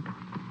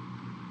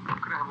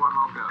 Could I have one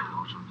more go,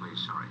 Lawson, please?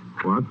 Sorry.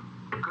 What?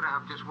 Could I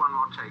have just one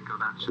more take of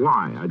that?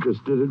 Why? I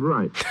just did it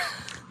right.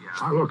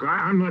 Yeah. Look,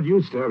 I'm not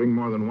used to having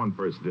more than one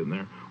person in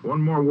there.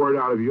 One more word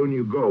out of you and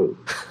you go.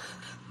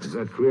 Is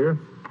that clear?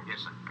 Yes,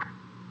 sir.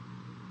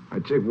 I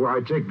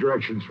take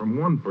directions from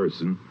one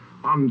person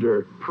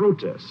under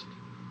protest.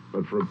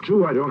 But from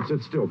two, I don't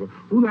sit still.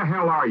 Who the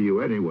hell are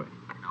you, anyway?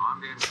 No,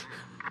 I'm the engineer.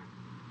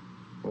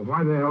 Well,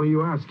 why the hell are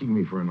you asking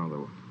me for another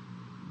one?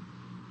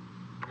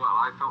 Well,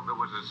 I thought there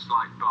was a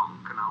slight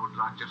bonk, and I would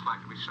just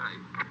like to be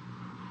safe.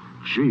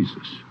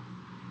 Jesus.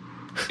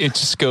 It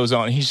just goes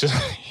on. He's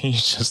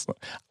just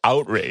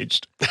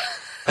outraged.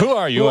 Who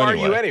are you Who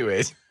anyway? are you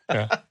anyways?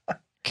 Yeah.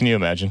 Can you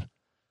imagine?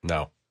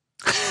 No.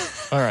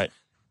 All right.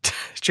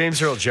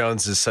 James Earl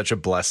Jones is such a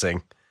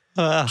blessing.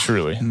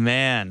 Truly.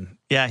 Man.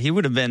 Yeah, he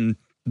would have been,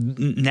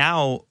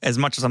 now, as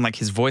much as I'm like,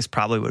 his voice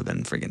probably would have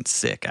been friggin'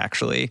 sick,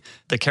 actually.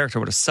 The character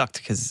would have sucked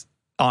because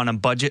on a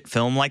budget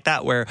film like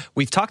that, where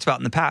we've talked about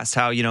in the past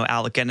how, you know,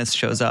 Alec Guinness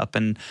shows up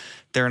and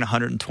they're in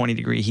 120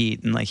 degree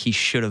heat and like he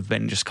should have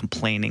been just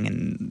complaining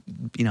and,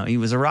 you know, he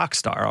was a rock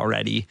star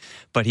already,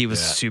 but he was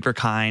super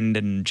kind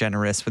and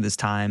generous with his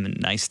time and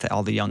nice to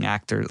all the young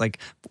actors. Like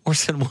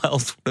Orson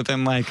Welles would have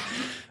been like,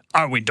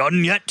 are we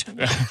done yet?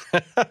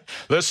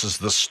 This is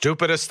the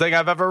stupidest thing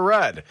I've ever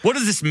read. What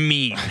does this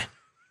mean?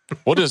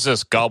 What is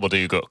this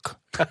gobbledygook?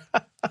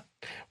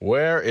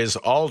 Where is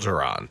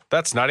Alderaan?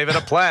 That's not even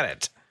a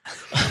planet.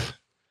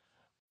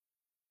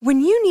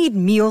 When you need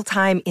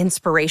mealtime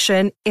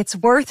inspiration, it's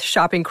worth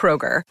shopping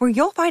Kroger, where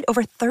you'll find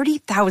over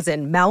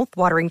 30,000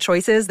 mouth-watering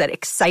choices that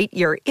excite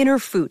your inner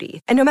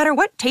foodie. And no matter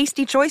what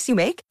tasty choice you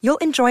make, you'll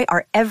enjoy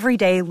our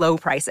everyday low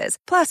prices,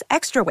 plus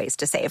extra ways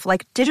to save,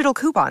 like digital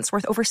coupons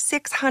worth over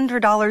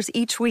 $600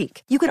 each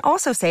week. You can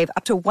also save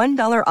up to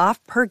 $1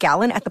 off per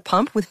gallon at the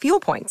pump with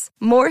fuel points.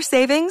 More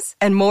savings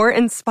and more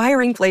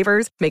inspiring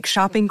flavors make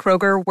shopping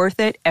Kroger worth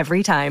it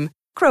every time.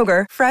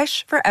 Kroger,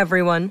 fresh for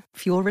everyone.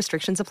 Fuel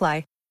restrictions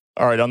apply.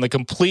 All right, on the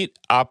complete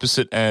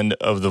opposite end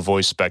of the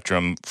voice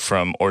spectrum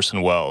from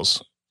Orson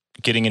Welles,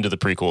 getting into the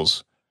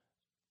prequels,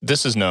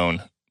 this is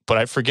known, but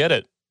I forget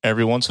it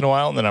every once in a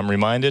while, and then I'm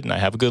reminded, and I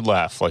have a good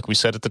laugh. Like we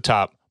said at the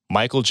top,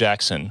 Michael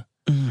Jackson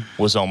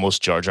was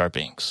almost Jar Jar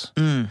Binks.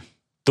 The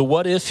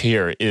what if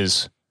here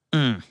is,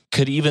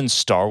 could even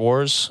Star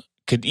Wars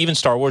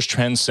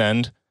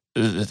transcend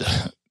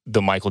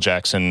the Michael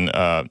Jackson,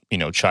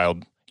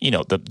 child,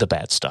 the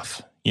bad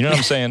stuff? You know what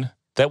I'm saying?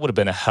 That would have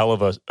been a hell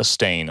of a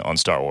stain on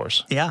Star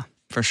Wars. Yeah,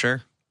 for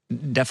sure.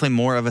 Definitely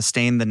more of a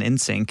stain than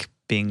NSYNC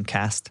being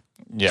cast.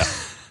 Yeah.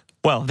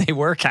 Well, they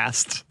were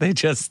cast. They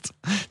just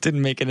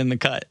didn't make it in the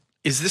cut.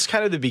 Is this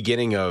kind of the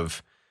beginning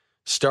of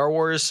Star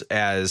Wars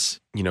as,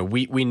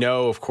 we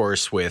know, of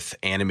course, with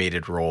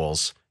animated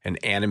roles, and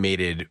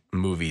animated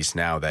movies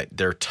now that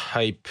their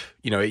type,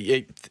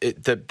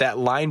 that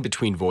line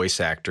between voice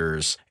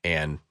actors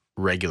and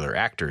regular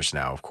actors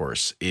now, of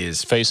course,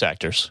 is face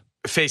actors.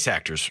 Face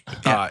actors.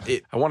 Yeah.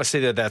 I want to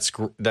say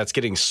that's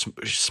getting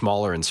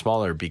smaller and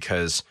smaller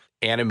because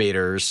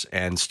animators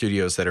and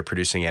studios that are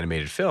producing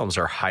animated films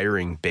are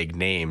hiring big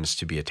names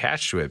to be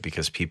attached to it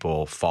because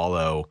people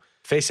follow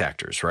face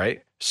actors,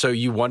 right? So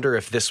you wonder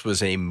if this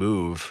was a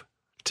move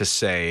to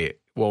say,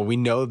 well, we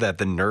know that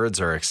the nerds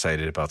are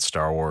excited about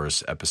Star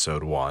Wars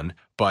Episode 1,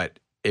 but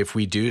if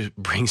we do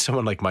bring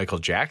someone like Michael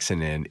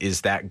Jackson in,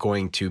 is that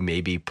going to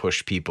maybe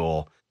push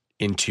people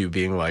into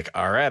being like,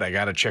 all right, I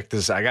got to check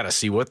this. I got to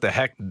see what the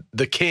heck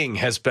the king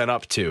has been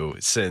up to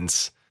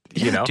since,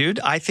 Dude,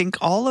 I think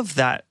all of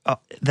that,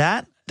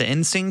 the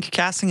NSYNC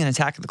casting and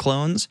Attack of the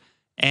Clones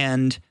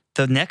and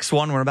the next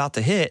one we're about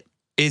to hit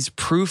is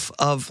proof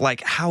of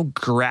like how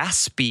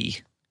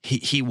graspy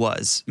he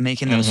was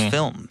making those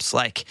films.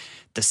 Like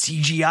the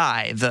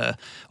CGI, the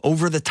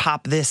over the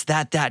top this,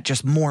 that,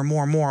 just more,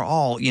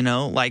 all,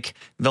 like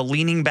the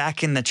leaning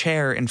back in the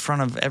chair in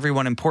front of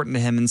everyone important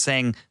to him and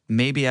saying,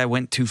 maybe I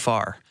went too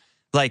far.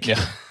 Like,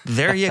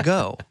 there you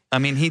go. I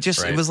mean, he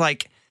just, It was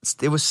like,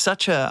 it was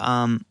such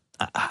a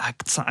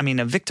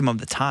victim of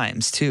the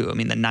times too. I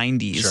mean, the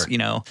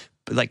 90s,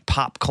 like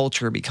pop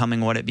culture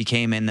becoming what it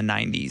became in the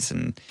 90s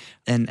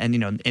and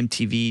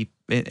MTV,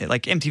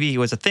 like MTV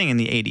was a thing in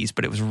the 80s,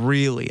 but it was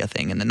really a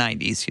thing in the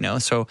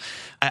 90s, So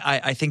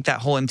I think that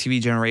whole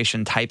MTV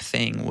generation type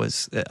thing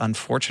was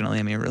unfortunately,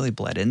 it really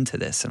bled into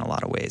this in a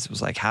lot of ways. It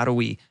was like, how do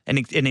we, and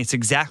it's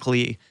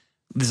exactly,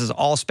 this is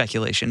all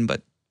speculation,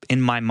 but in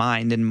my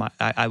mind,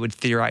 I would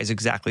theorize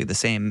exactly the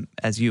same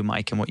as you,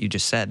 Mike, and what you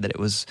just said, that it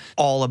was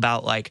all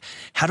about like,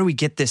 how do we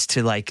get this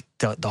to like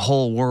the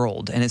whole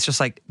world? And it's just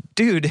like,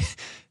 dude,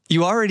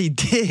 you already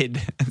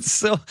did.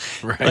 So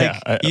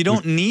you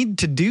don't need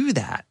to do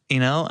that,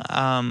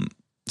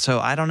 So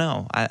I don't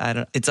know. I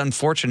don't, it's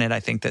unfortunate.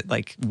 I think that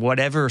like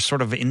whatever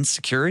sort of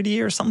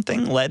insecurity or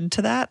something led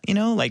to that,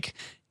 like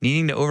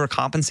needing to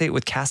overcompensate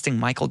with casting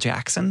Michael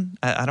Jackson.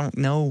 I don't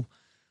know.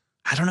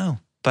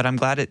 But I'm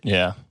glad it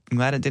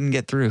didn't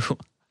get through.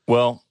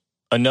 Well,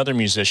 another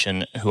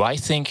musician who I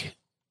think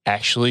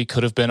actually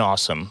could have been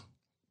awesome,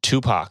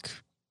 Tupac,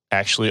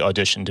 actually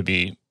auditioned to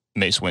be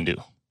Mace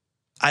Windu.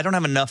 I don't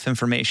have enough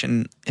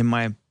information in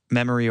my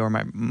memory or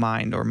my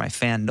mind or my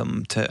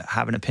fandom to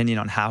have an opinion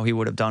on how he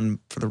would have done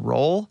for the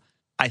role.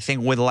 I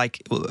think with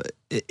like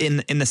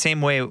in the same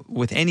way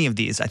with any of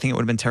these, I think it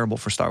would have been terrible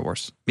for Star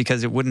Wars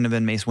because it wouldn't have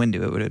been Mace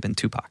Windu. It would have been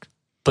Tupac.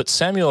 But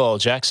Samuel L.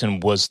 Jackson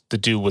was the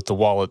dude with the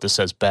wallet that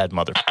says bad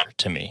mother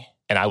to me,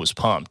 and I was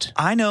pumped.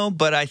 I know,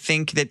 but I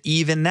think that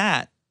even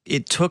that,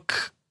 it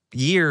took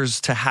years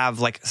to have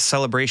like a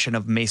celebration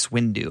of Mace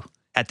Windu.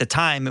 At the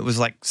time, it was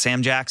like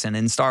Sam Jackson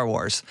in Star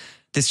Wars.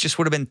 This just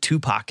would have been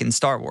Tupac in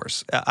Star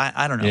Wars.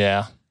 I don't know.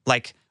 Yeah.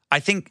 Like, I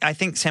think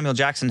Samuel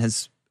Jackson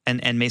has,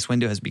 and Mace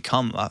Windu has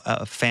become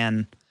a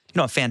fan,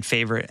 a fan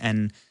favorite,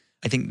 and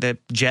I think the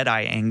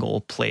Jedi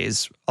angle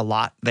plays a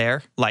lot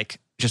there. Like,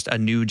 just a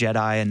new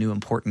Jedi, a new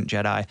important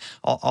Jedi.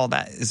 All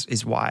that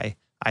is why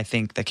I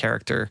think the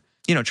character,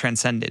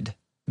 transcended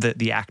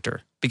the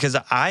actor. Because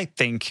I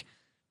think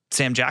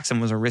Sam Jackson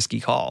was a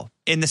risky call.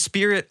 In the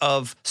spirit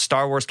of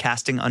Star Wars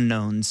casting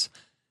unknowns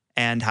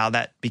and how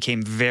that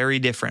became very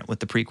different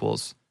with the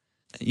prequels,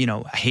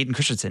 Hayden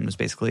Christensen was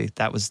basically,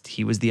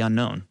 he was the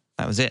unknown.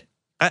 That was it.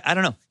 I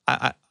don't know.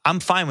 I'm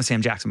fine with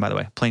Sam Jackson, by the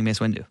way, playing Mace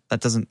Windu.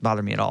 That doesn't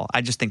bother me at all.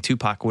 I just think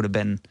Tupac would have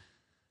been,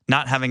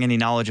 not having any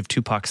knowledge of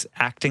Tupac's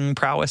acting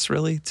prowess,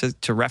 really,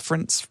 to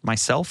reference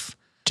myself.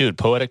 Dude,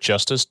 Poetic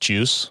Justice,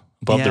 Juice,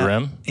 Above the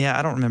Rim. Yeah,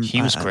 I don't remember.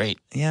 He was great.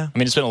 Yeah. I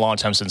mean, it's been a long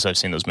time since I've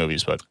seen those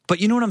movies, but... But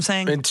you know what I'm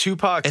saying? And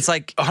Tupac, it's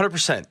like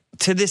 100%.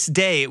 To this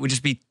day, it would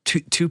just be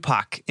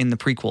Tupac in the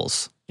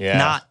prequels,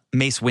 not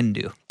Mace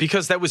Windu.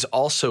 Because that was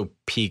also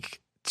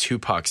peak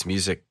Tupac's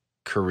music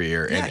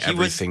career and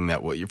everything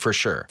for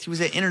sure. He was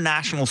an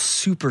international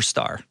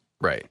superstar.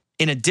 Right.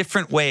 In a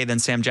different way than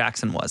Sam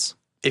Jackson was.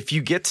 If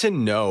you get to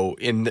know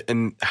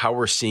in how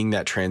we're seeing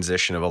that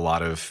transition of a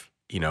lot of,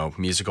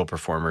 musical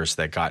performers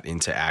that got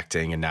into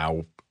acting and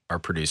now are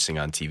producing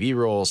on TV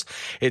roles,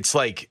 it's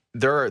like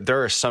there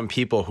are some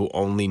people who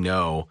only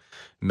know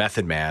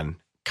Method Man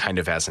kind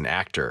of as an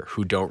actor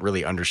who don't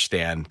really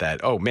understand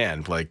that, oh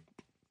man, like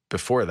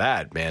before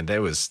that, man, that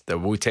was the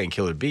Wu-Tang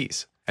Killer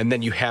Bees. And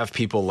then you have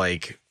people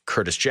like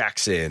Curtis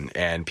Jackson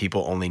and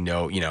people only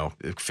know,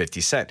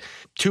 50 Cent.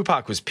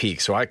 Tupac was peak,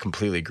 so I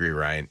completely agree,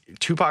 Ryan.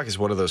 Tupac is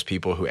one of those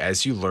people who,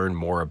 as you learn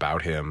more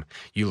about him,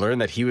 you learn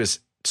that he was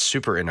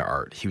super into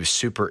art. He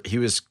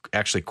was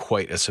actually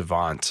quite a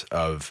savant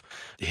of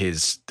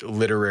his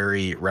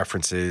literary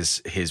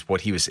references, what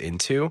he was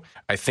into.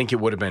 I think it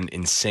would have been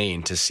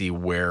insane to see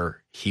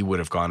where he would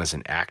have gone as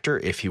an actor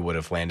if he would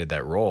have landed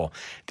that role.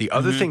 The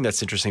other thing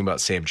that's interesting about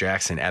Sam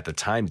Jackson at the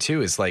time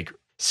too is like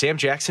Sam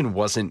Jackson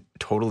wasn't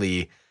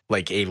totally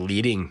like a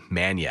leading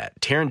man yet.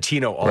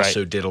 Tarantino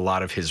also did a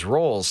lot of his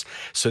roles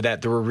so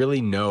that there were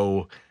really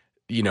no,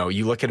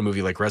 you look at a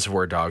movie like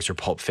Reservoir Dogs or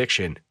Pulp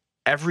Fiction,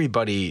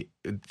 everybody,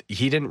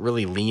 he didn't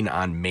really lean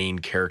on main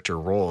character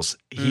roles.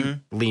 He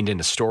leaned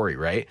into story,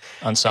 right?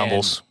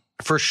 Ensembles.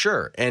 And for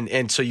sure.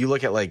 And so you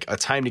look at like A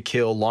Time to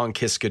Kill, Long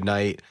Kiss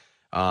Goodnight,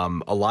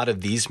 a lot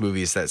of these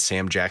movies that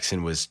Sam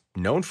Jackson was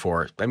known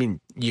for. I mean,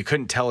 you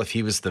couldn't tell if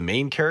he was the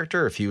main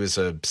character, if he was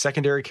a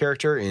secondary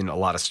character in a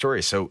lot of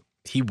stories. So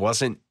he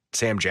wasn't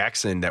Sam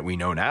Jackson that we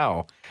know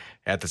now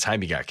at the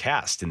time he got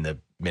cast in the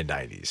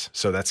mid-90s.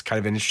 So that's kind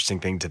of an interesting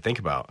thing to think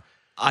about.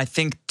 I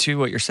think too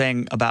what you're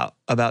saying about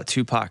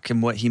Tupac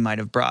and what he might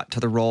have brought to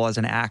the role as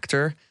an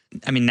actor.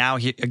 I mean, now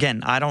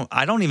I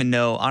don't even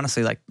know,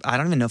 honestly, like I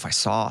don't even know if I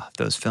saw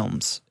those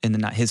films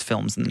his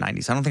films in the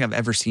 90s. I don't think I've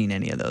ever seen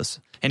any of those.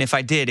 And if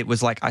I did, it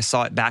was like I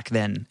saw it back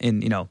then in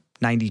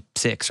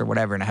 96 or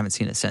whatever, and I haven't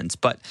seen it since.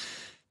 But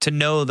to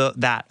know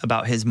that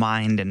about his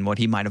mind and what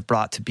he might have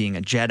brought to being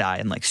a Jedi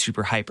and like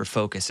super hyper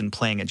focus and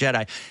playing a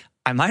Jedi,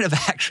 I might have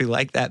actually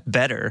liked that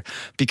better,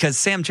 because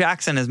Sam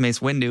Jackson as Mace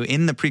Windu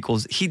in the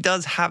prequels,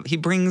 he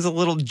brings a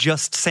little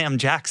just Sam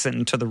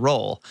Jackson to the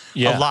role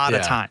a lot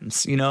of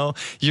times.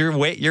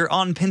 You're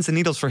on pins and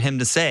needles for him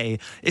to say,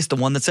 it's the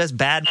one that says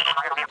bad,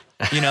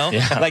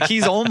 like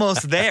he's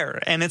almost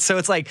there. And it's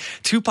like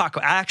Tupac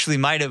actually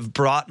might have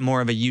brought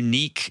more of a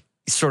unique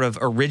sort of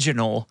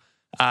original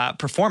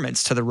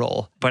performance to the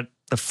role. But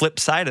the flip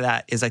side of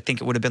that is I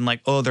think it would have been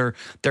like, oh,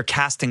 they're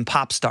casting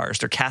pop stars,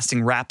 they're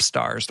casting rap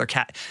stars,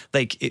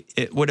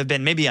 it would have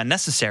been maybe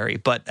unnecessary,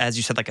 but as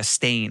you said, like a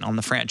stain on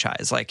the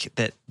franchise, like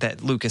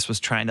that Lucas was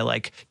trying to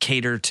like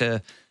cater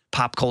to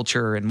pop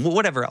culture and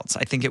whatever else.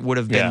 I think it would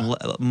have been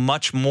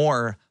much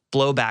more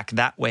blowback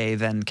that way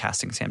than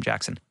casting Sam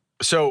Jackson.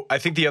 So I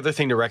think the other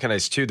thing to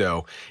recognize too,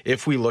 though,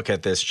 if we look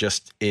at this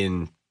just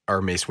in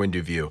our Mace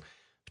Windu view,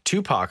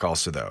 Tupac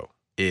also though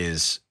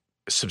is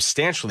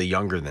substantially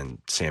younger than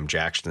Sam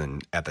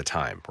Jackson at the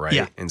time, right?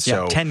 Yeah. And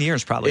so 10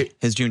 years probably,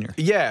 his junior.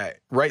 Yeah,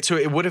 right. So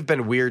it would have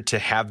been weird to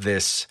have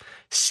this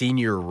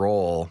senior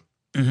role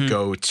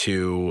go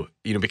to,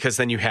 because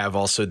then you have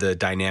also the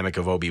dynamic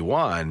of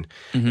Obi-Wan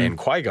and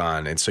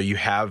Qui-Gon. And so you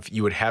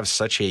would have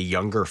such a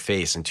younger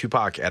face, and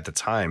Tupac at the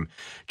time,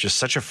 just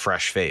such a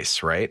fresh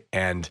face, right?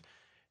 And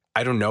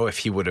I don't know if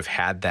he would have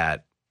had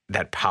that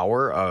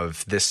power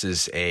of, this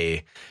is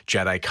a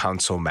Jedi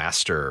Council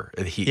master,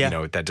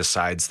 that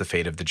decides the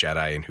fate of the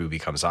Jedi and who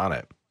becomes on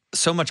it.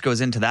 So much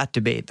goes into that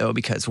debate, though,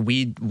 because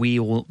we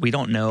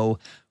don't know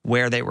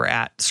where they were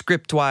at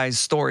script-wise,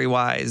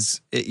 story-wise,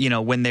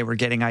 when they were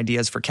getting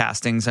ideas for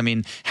castings. I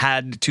mean,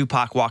 had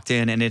Tupac walked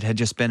in and it had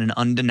just been an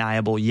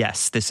undeniable,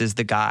 yes, this is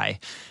the guy,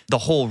 the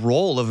whole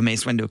role of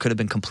Mace Windu could have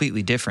been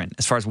completely different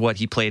as far as what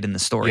he played in the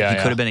story. He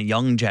could have been a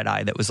young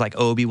Jedi that was like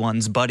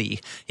Obi-Wan's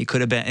buddy. He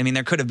could have been,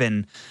 there could have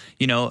been,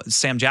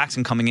 Sam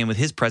Jackson coming in with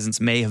his presence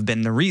may have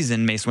been the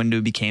reason Mace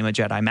Windu became a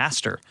Jedi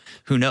Master.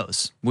 Who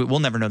knows? We'll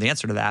never know the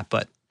answer to that,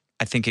 but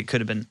I think it could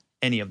have been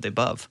any of the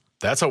above.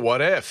 That's a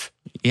what if.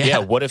 Yeah,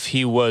 what if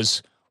he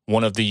was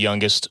one of the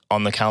youngest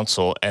on the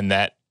council and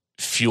that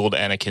fueled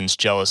Anakin's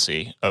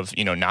jealousy of,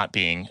 not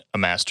being a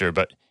master,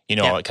 but,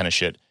 all that kind of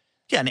shit.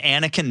 Yeah, an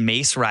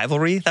Anakin-Mace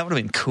rivalry. That would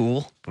have been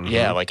cool.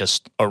 Yeah, like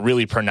a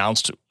really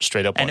pronounced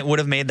straight up one. And it would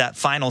have made that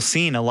final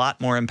scene a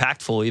lot more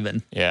impactful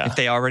even. Yeah. If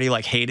they already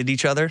like hated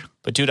each other.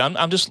 But dude, I'm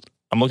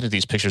looking at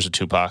these pictures of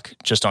Tupac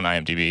just on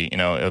IMDb,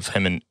 of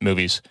him in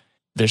movies.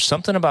 There's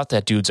something about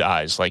that dude's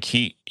eyes. Like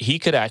he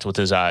could act with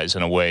his eyes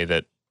in a way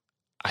that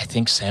I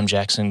think Sam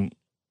Jackson,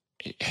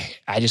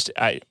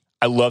 I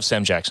love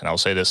Sam Jackson. I'll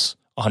say this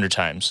 100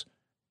 times,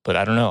 but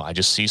I don't know. I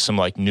just see some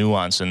like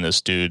nuance in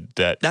this dude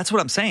that's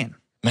what I'm saying.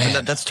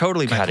 Man, that's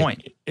totally my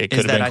point. It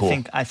could have been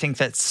cool. I think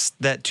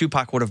that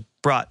Tupac would have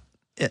brought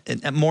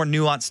a more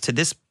nuance to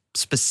this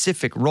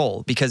specific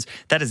role, because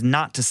that is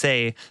not to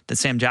say that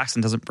Sam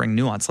Jackson doesn't bring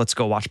nuance. Let's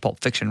go watch Pulp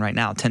Fiction right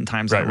now 10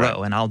 times in a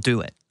row and I'll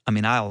do it. I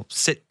mean,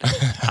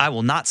 I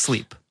will not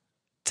sleep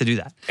to do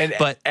that.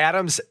 But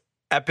Adam's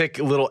epic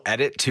little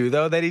edit too,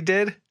 though, that he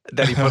did,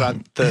 that he put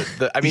on but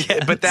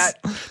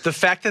the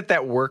fact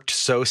that worked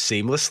so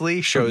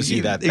seamlessly shows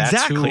you that that's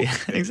exactly.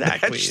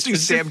 That's who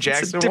Sam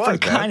Jackson was.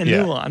 Different kind of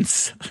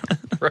nuance.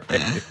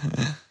 Right.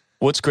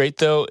 What's great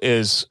though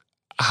is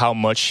how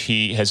much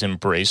he has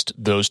embraced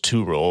those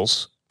two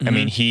roles. I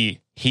mean, he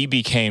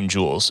became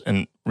Jules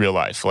in real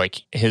life.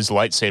 Like his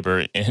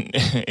lightsaber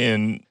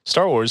in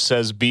Star Wars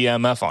says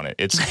BMF on it.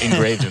 It's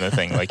engraved in the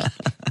thing. Like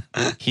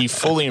he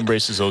fully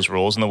embraces those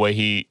roles in the way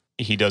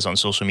he does on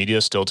social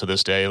media still to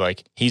this day.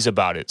 Like he's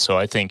about it. So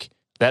I think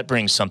that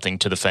brings something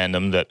to the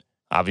fandom that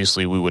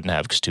obviously we wouldn't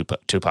have, because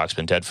Tupac's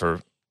been dead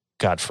for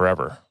God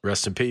forever.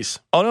 Rest in peace.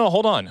 Oh no,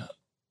 hold on.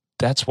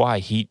 That's why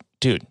he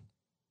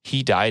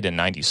died in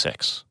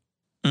 96.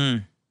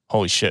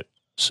 Holy shit.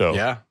 So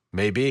yeah,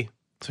 maybe.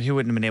 So he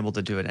wouldn't have been able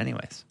to do it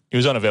anyways. He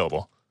was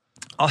unavailable.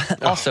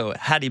 Also,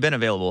 had he been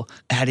available,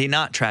 had he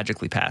not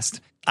tragically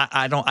passed,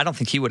 I don't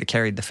think he would have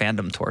carried the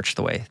fandom torch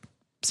the way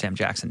Sam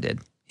Jackson did.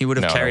 He would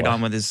have carried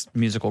on with his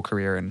musical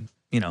career, and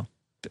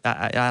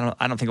I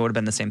don't think it would have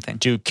been the same thing.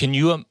 Dude, can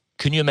you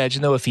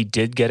imagine though if he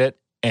did get it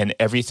and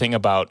everything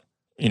about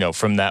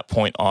from that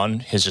point on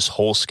his just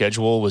whole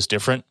schedule was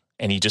different,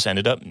 and he just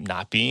ended up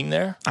not being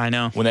there. I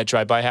know. When that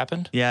drive-by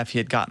happened? Yeah, if he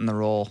had gotten the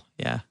role,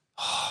 yeah.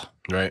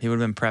 Right. He would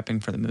have been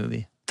prepping for the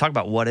movie. Talk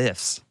about what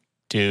ifs.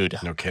 Dude.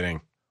 No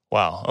kidding.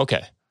 Wow.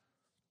 Okay.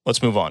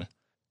 Let's move on.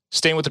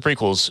 Staying with the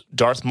prequels,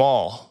 Darth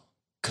Maul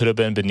could have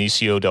been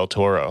Benicio del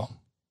Toro.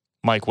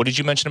 Mike, what did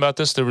you mention about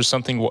this? There was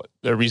something,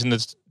 a reason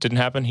this didn't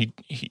happen? Did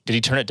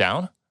he turn it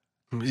down?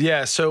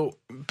 Yeah, so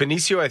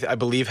Benicio, I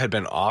believe, had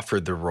been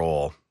offered the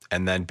role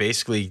and then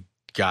basically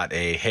got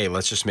hey,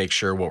 let's just make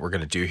sure what we're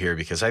going to do here.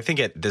 Because I think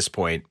at this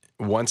point,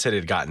 once it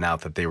had gotten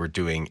out that they were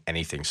doing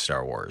anything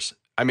Star Wars,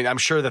 I mean, I'm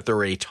sure that there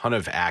were a ton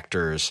of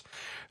actors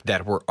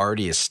that were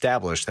already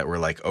established that were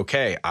like,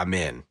 okay, I'm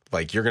in.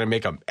 Like, you're going to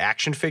make an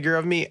action figure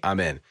of me? I'm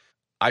in.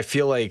 I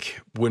feel like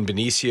when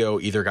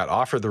Benicio either got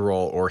offered the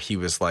role or he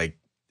was like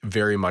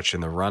very much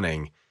in the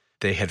running,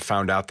 they had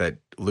found out that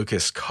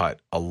Lucas cut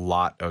a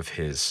lot of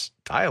his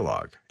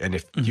dialogue. And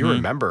if you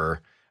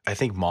remember, I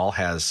think Maul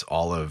has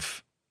all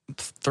of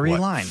 3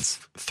 lines.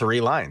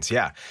 3 lines,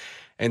 yeah.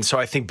 And so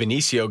I think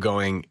Benicio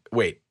going,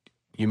 wait,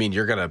 you mean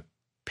you're going to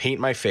paint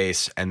my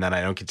face and then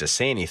I don't get to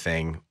say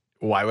anything?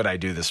 Why would I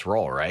do this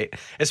role, right?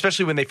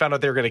 Especially when they found out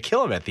they were going to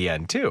kill him at the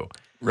end too.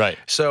 Right.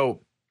 So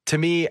to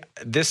me,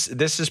 this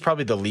is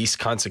probably the least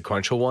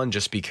consequential one,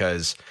 just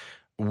because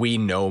we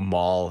know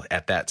Maul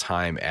at that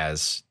time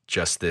as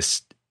just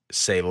this,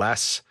 say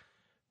less,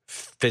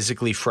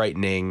 physically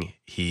frightening.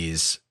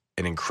 He's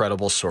an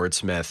incredible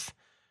swordsmith.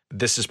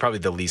 This is probably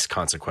the least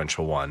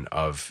consequential one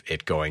of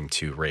it going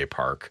to Ray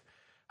Park.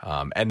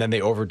 And then they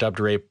overdubbed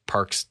Ray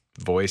Park's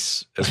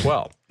voice as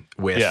well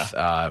with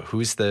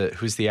who's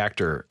the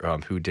actor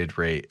who did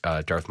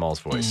Darth Maul's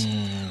voice?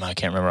 I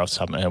can't remember off the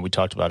top of my head. We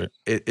talked about it.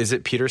 Is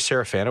it Peter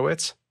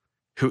Serafinowicz?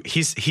 Who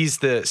he's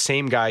the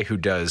same guy who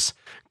does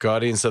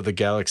Guardians of the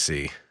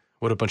Galaxy.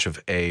 What a bunch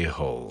of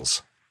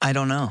a-holes. I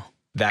don't know.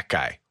 That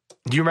guy.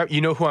 Do you remember?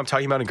 You know who I'm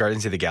talking about in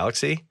Guardians of the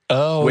Galaxy?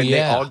 Oh, when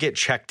they all get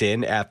checked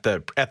in at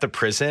the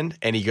prison,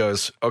 and he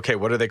goes, "Okay,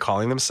 what are they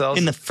calling themselves?"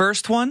 In the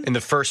first one? In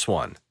the first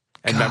one.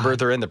 And remember,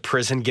 they're in the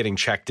prison getting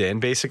checked in,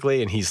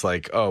 basically, and he's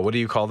like, "Oh, what do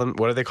you call them?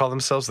 What do they call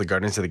themselves? The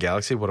Guardians of the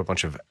Galaxy? What a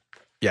bunch of..."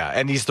 Yeah,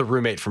 and he's the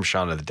roommate from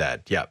Shaun of the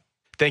Dead. Yep.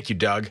 Thank you,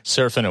 Doug.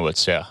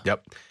 Serafinowicz, yeah.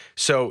 Yep.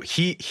 So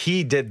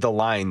he did the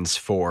lines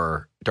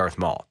for Darth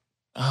Maul.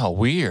 Oh,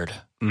 weird.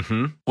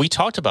 Mm-hmm. We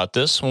talked about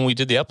this when we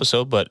did the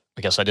episode, but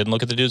I guess I didn't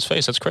look at the dude's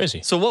face. That's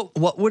crazy. So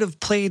what would have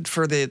played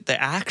for the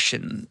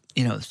action,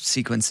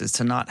 sequences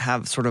to not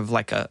have sort of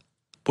like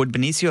would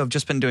Benicio have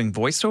just been doing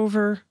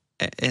voiceover?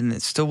 And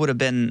it still would have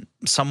been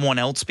someone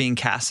else being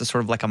cast as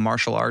sort of like a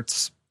martial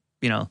arts,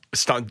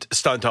 stunt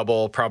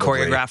double, probably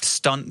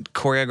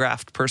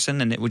choreographed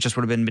person, and it would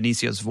have been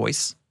Benicio's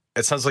voice.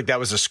 It sounds like that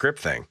was a script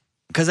thing.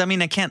 Because I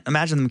mean, I can't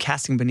imagine them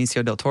casting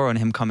Benicio del Toro and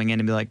him coming in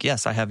and be like,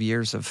 "Yes, I have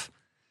years of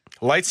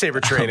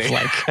lightsaber training,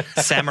 like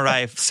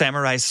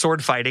samurai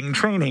sword fighting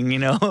training,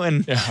 and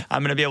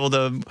I'm gonna be able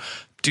to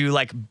do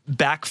like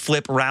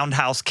backflip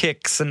roundhouse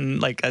kicks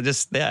and like it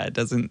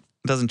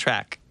doesn't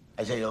track."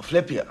 I say, he'll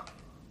flip you.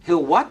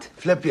 He'll what?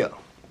 Flip you.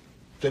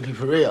 Flip you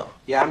for real.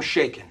 Yeah, I'm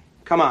shaking.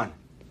 Come on.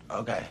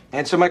 Okay.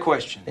 Answer my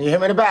question. And you hit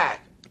me in the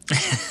back.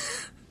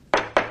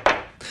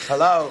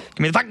 Hello? Give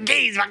me the fucking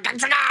keys, fucking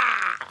cigar!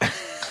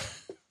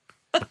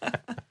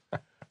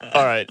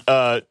 All right.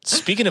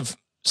 Speaking of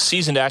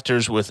seasoned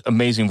actors with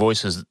amazing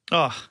voices,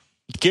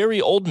 Gary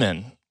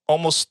Oldman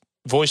almost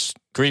voiced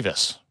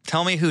Grievous.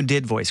 Tell me who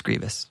did voice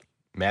Grievous.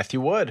 Matthew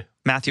Wood.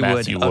 Matthew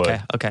Wood.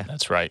 Okay.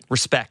 That's right.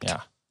 Respect.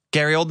 Yeah.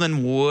 Gary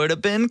Oldman would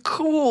have been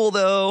cool,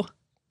 though.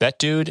 That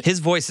dude. His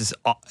voice is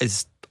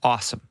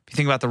awesome. If you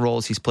think about the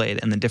roles he's played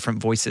and the different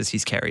voices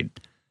he's carried,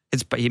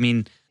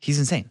 he's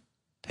insane.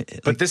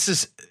 But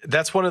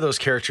that's one of those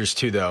characters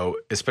too, though,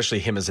 especially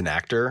him as an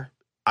actor.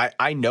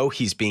 I know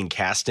he's being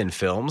cast in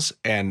films,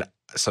 and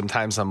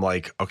sometimes I'm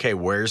like, okay,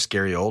 where's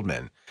Gary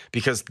Oldman?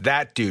 Because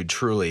that dude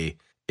truly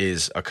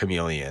is a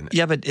chameleon.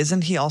 Yeah, but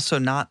isn't he also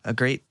not a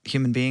great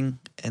human being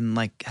and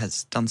like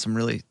has done some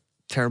really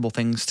terrible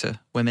things to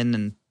women?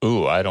 And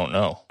ooh, I don't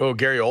know. Oh,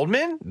 Gary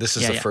Oldman? This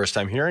is the first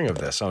time hearing of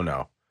this. Oh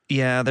no.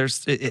 Yeah,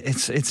 it's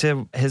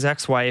his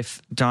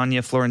ex-wife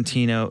Danya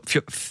Fiorentino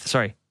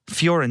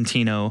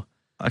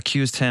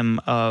accused him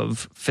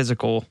of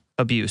physical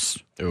abuse.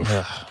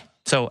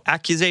 So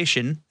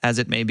accusation, as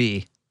it may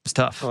be, is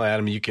tough. Well,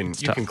 Adam, you can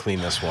clean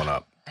this one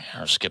up.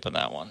 We're skipping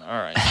that one. All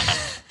right.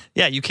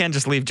 Yeah, you can't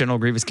just leave General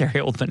Grievous Gary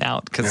Oldman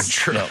out because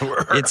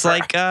it's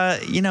like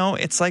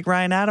it's like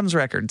Ryan Adams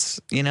records.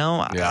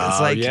 It's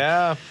like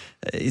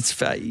it's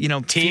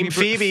Team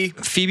Phoebe.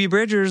 Phoebe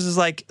Bridgers is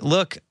like,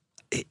 look,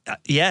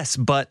 yes,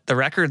 but the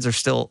records are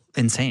still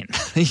insane.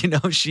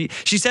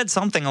 She said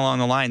something along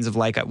the lines of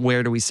like,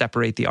 where do we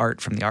separate the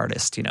art from the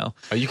artist?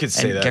 Oh, you could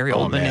say that. Gary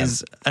Oldman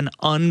is an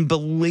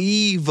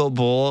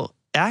unbelievable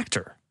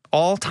actor.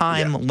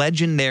 All-time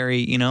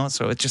legendary,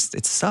 so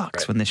it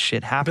sucks when this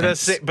shit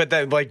happens. But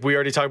then, like, we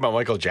already talked about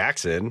Michael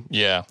Jackson.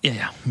 Yeah.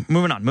 Yeah.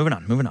 Moving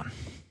on.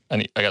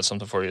 I got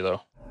something for you, though.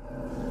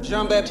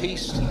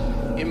 Jean-Baptiste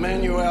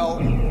Emmanuel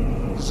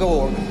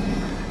Zorg.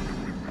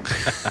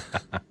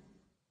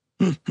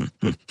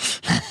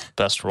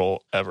 best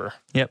role ever.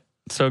 Yep.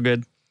 So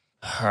good.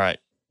 All right.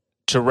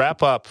 To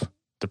wrap up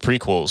the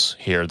prequels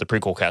here, the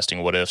prequel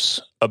casting what ifs,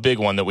 a big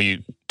one that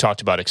we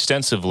talked about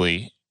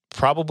extensively,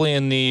 probably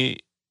in the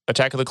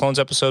Attack of the Clones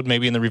episode,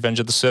 maybe in the Revenge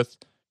of the Sith.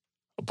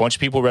 A bunch of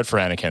people read for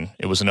Anakin.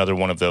 It was another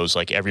one of those,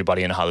 like,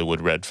 everybody in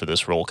Hollywood read for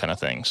this role kind of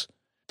things.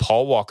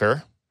 Paul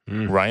Walker,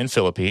 Ryan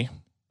Phillippe.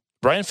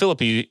 Ryan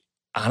Phillippe,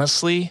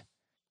 honestly,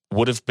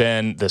 would have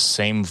been the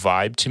same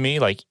vibe to me,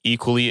 like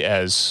equally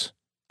as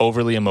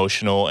overly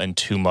emotional and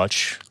too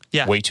much,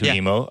 way too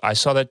emo. I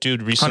saw that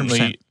dude recently,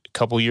 100%. a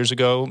couple years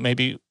ago,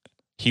 maybe.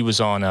 He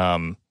was on,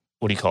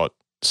 what do you call it?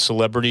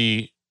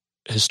 Celebrity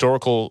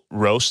historical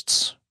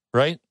roasts,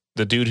 right?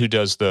 The dude who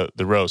does the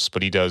roasts,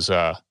 but he does, you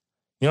know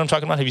what I'm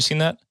talking about? Have you seen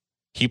that?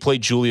 He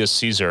played Julius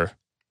Caesar,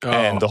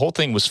 and the whole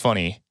thing was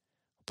funny,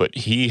 but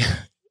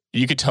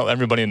you could tell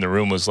everybody in the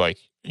room was like,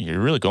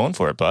 you're really going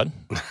for it, bud.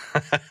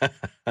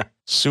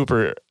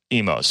 Super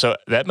emo. So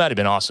that might have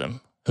been awesome.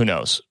 Who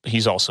knows?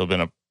 He's also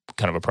been a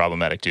kind of a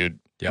problematic dude,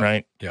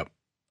 right? Yep.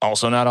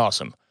 Also not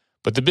awesome.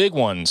 But the big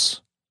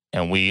ones,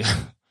 and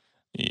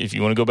if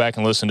you want to go back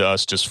and listen to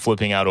us just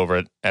flipping out over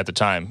it at the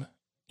time,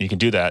 you can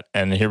do that.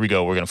 And here we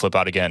go. We're going to flip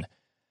out again.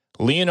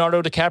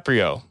 Leonardo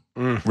DiCaprio,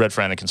 read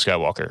for Anakin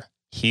Skywalker.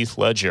 Heath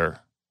Ledger,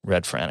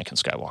 read for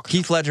Anakin Skywalker.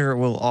 Heath Ledger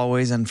will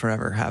always and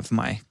forever have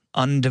my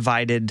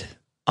undivided,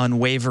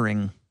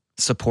 unwavering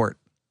support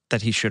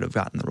that he should have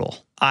gotten the role.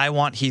 I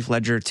want Heath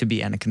Ledger to be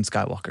Anakin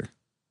Skywalker.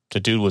 The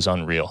dude was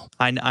unreal.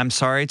 I'm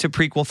sorry to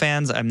prequel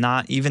fans. I'm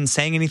not even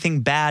saying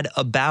anything bad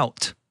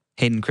about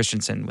Hayden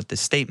Christensen with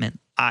this statement.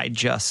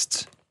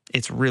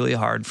 It's really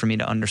hard for me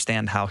to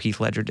understand how Heath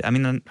Ledger, I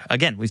mean,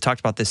 again, we've talked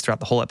about this throughout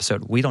the whole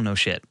episode. We don't know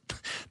shit,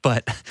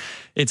 but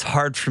it's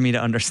hard for me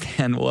to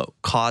understand what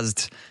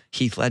caused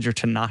Heath Ledger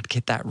to not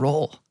get that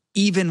role.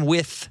 Even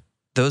with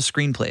those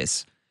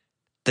screenplays,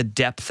 the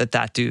depth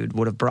that dude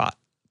would have brought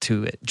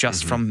to it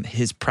just from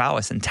his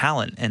prowess and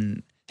talent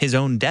and his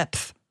own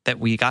depth that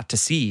we got to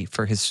see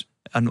for his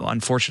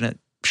unfortunate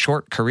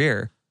short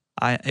career.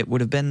 It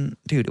would have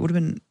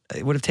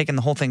taken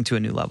the whole thing to a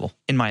new level,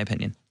 in my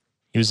opinion.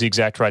 He was the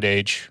exact right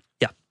age.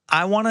 Yeah.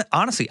 I want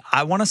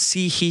to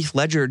see Heath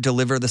Ledger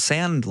deliver the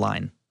sand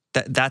line.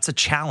 That's a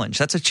challenge.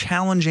 That's a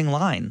challenging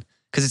line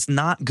because it's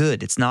not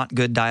good. It's not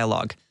good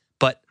dialogue.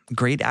 But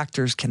great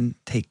actors can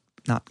take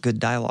not good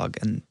dialogue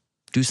and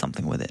do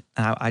something with it.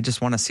 And I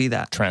just want to see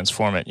that.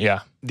 Transform it,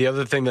 yeah. The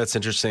other thing that's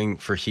interesting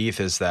for Heath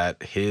is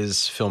that his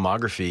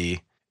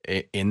filmography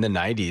in the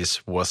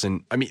 90s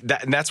wasn't, I mean,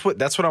 that's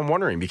what I'm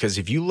wondering, because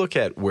if you look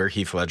at where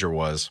Heath Ledger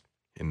was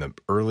in the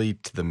early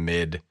to the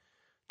mid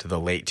to the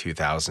late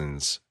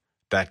 2000s,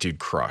 that dude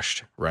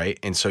crushed, right?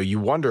 And so you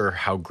wonder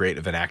how great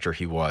of an actor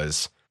he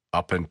was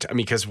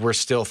because we're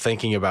still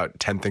thinking about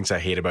 10 Things I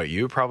Hate About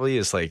You probably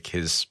is like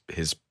his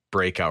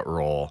breakout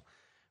role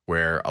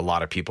where a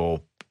lot of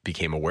people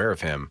became aware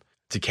of him.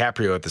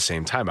 DiCaprio at the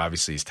same time,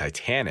 obviously he's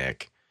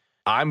Titanic.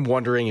 I'm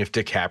wondering if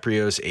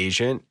DiCaprio's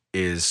agent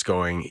is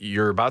going,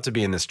 you're about to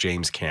be in this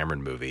James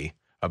Cameron movie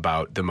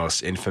about the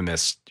most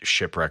infamous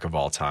shipwreck of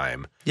all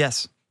time.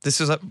 Yes.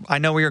 I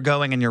know where you're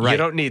going, and you're right. You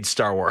don't need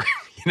Star Wars.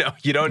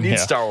 You don't need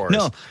Star Wars.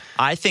 No,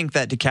 I think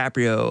that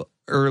DiCaprio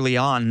early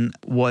on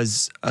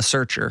was a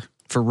searcher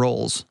for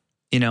roles.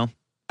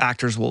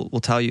 Actors will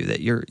tell you that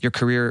your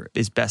career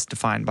is best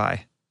defined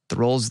by the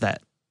roles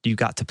that you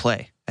got to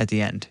play at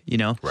the end,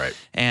 Right.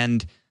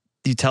 And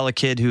you tell a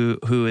kid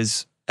who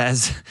is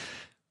as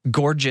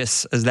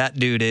gorgeous as that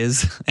dude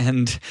is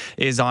and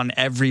is on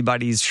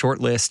everybody's short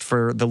list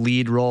for the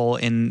lead role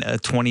in a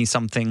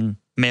 20-something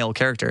male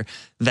character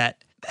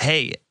that,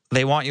 hey,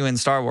 they want you in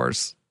Star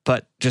Wars,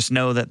 but just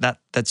know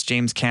that's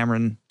James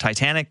Cameron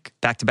Titanic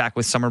back-to-back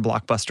with summer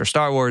blockbuster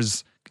Star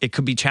Wars. It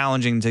could be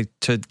challenging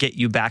to get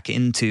you back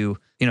into,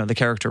 the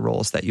character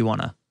roles that you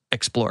want to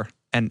explore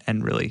and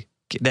really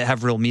that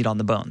have real meat on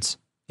the bones.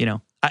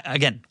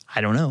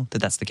 I don't know that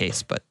that's the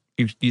case, but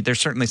there's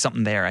certainly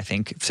something there, I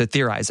think, to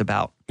theorize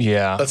about.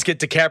 Yeah. Let's get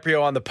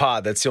DiCaprio on the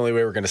pod. That's the only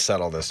way we're going to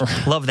settle this.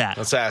 Love that.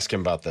 Let's ask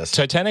him about this.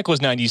 Titanic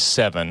was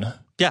 97.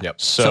 Yeah.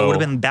 Yep. So it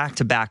would have been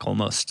back-to-back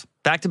almost.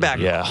 Back-to-back,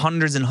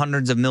 hundreds and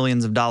hundreds of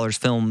millions of dollars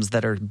films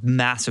that are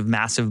massive,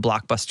 massive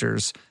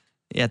blockbusters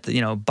at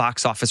the,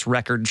 box office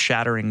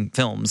record-shattering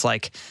films.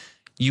 Like,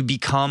 you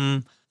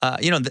become...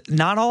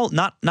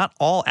 not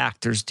all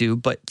actors do,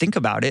 but think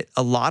about it.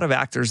 A lot of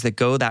actors that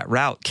go that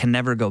route can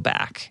never go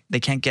back.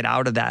 They can't get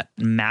out of that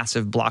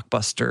massive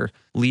blockbuster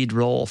lead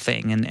role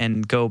thing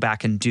and go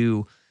back and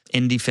do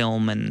indie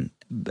film. And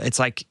it's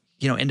like,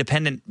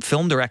 independent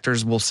film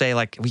directors will say,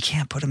 like, we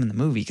can't put him in the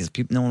movie because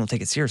no one will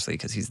take it seriously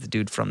because he's the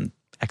dude from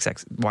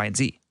XX, Y, and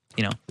Z,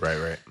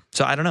 Right.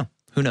 So I don't know.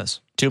 Who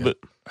knows? But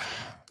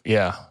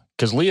yeah,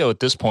 because Leo at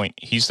this point,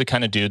 he's the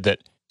kind of dude that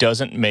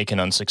doesn't make an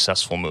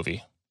unsuccessful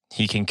movie.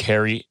 He can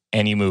carry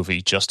any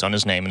movie just on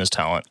his name and his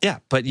talent. Yeah,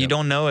 but you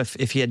don't know if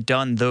he had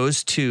done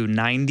those two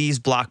 90s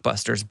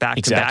blockbusters back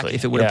to back,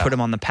 if it would have put him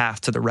on the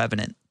path to The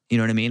Revenant. You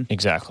know what I mean?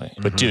 Exactly.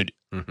 Mm-hmm. But dude,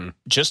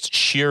 just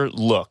sheer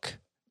look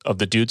of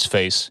the dude's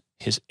face,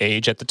 his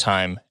age at the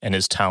time, and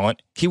his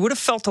talent. He would have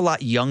felt a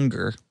lot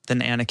younger than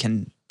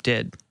Anakin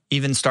did,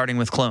 even starting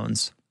with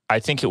clones. I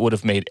think it would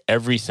have made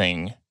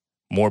everything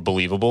more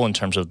believable in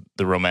terms of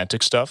the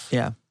romantic stuff.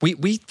 Yeah.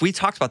 We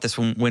talked about this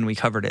when we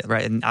covered it,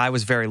 right? And I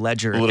was very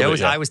Ledger.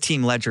 I was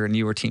Team Ledger and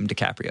you were Team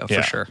DiCaprio,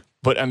 for sure.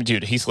 But, I mean,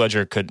 dude, Heath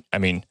Ledger it could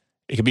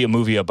be a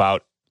movie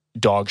about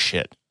dog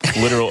shit.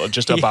 Literal,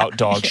 just about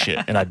dog shit.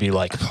 And I'd be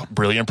like,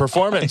 brilliant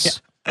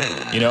performance.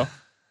 You know?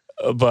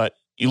 But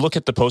you look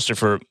at the poster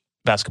for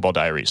Basketball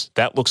Diaries.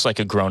 That looks like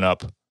a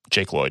grown-up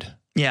Jake Lloyd.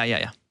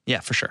 Yeah,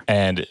 for sure.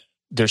 And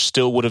there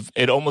still would have,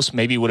 it almost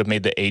maybe would have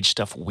made the age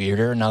stuff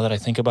weirder now that I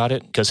think about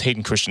it, because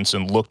Hayden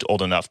Christensen looked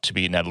old enough to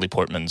be Natalie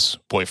Portman's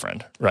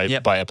boyfriend, right?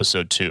 Yep. By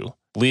episode 2.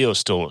 Leo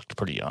still looked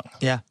pretty young.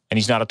 Yeah. And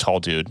he's not a tall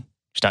dude.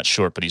 He's not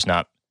short, but he's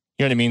not,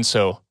 you know what I mean?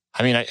 So,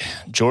 I mean,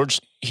 George,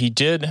 he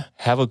did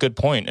have a good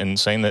point in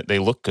saying that they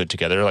look good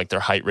together. Like their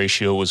height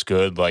ratio was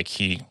good. But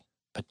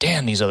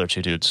damn, these other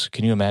two dudes,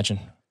 can you imagine?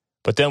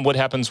 But then what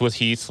happens with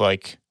Heath?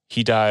 Like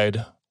he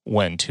died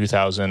when?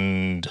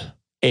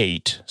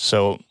 2008.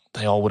 So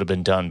they all would have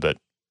been done, but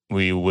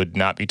we would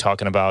not be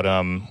talking about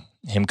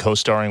him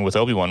co-starring with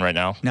Obi-Wan right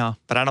now. No,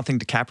 but I don't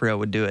think DiCaprio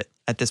would do it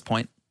at this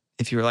point.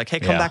 If you were like, hey,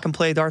 come back and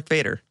play Darth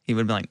Vader, he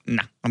would be like,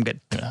 nah, I'm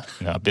good.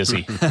 No,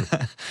 busy.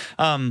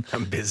 I'm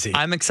busy.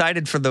 I'm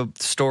excited for the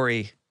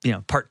story,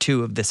 part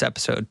 2 of this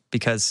episode,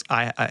 because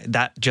I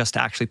that just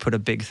actually put a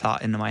big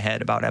thought into my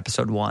head about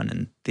episode 1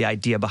 and the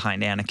idea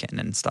behind Anakin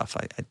and stuff.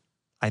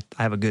 I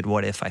have a good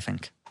what if, I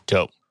think.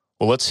 Dope.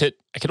 Well,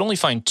 I could only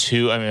find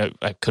 2. I mean,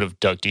 I could have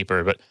dug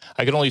deeper, but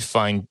I could only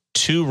find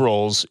 2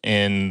 roles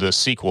in the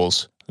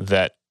sequels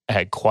that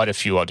had quite a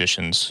few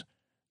auditions.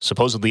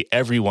 Supposedly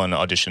everyone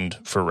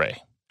auditioned for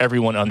Rey.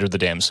 Everyone under the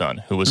damn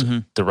sun who was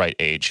the right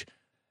age.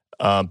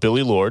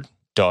 Billie Lourd,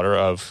 daughter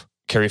of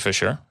Carrie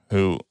Fisher,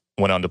 who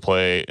went on to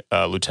play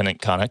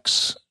Lieutenant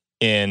Connix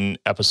in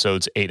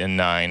episodes 8 and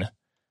 9.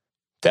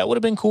 That would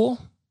have been cool.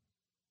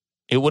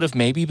 It would have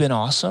maybe been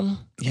awesome.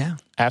 Yeah.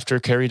 After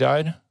Carrie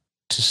died,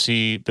 to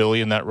see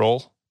Billie in that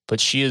role.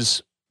 But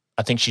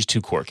I think she's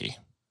too quirky.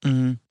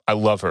 Mm-hmm. I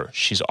love her.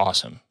 She's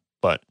awesome,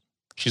 but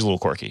she's a little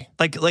quirky.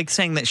 Like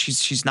saying that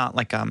she's not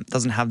like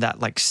doesn't have that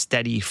like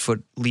steady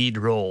foot lead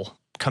role,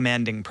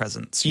 commanding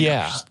presence.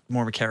 Yeah, she's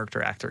more of a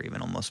character actor,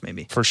 even almost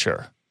maybe. For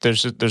sure.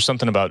 There's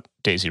something about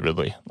Daisy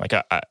Ridley. Like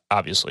I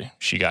obviously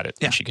she got it.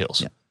 And she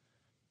kills. Yeah.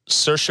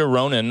 Saoirse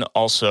Ronan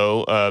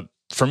also,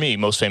 for me,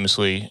 most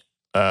famously,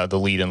 the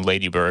lead in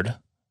Lady Bird.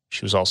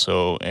 She was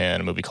also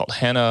in a movie called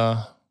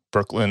Hannah,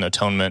 Brooklyn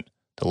Atonement,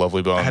 The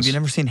Lovely Bones. Have you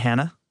never seen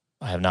Hannah?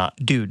 I have not.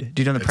 Dude,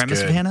 do you know the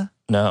premise of Hannah?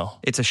 No.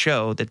 It's a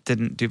show that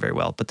didn't do very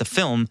well, but the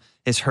film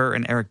is her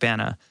and Eric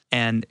Bana,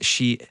 and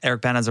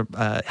Eric Bana's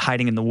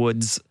hiding in the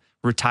woods,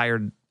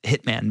 retired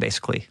hitman,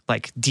 basically,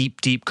 like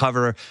deep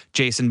cover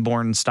Jason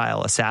Bourne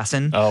style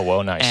assassin. Oh,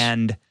 whoa, nice.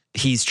 And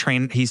he's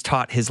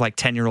taught his like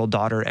 10-year-old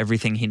daughter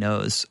everything he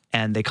knows,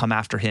 and they come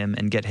after him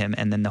and get him,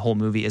 and then the whole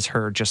movie is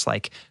her just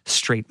like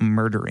straight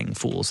murdering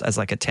fools as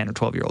like a 10 or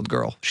 12-year-old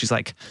girl. She's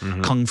like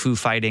kung fu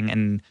fighting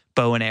and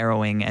bow and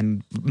arrowing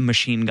and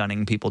machine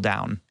gunning people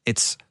down.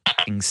 It's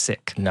fucking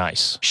sick.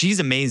 Nice.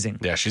 She's amazing.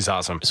 Yeah, she's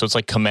awesome. So it's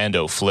like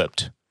Commando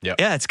flipped. Yep.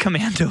 Yeah, it's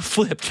Commando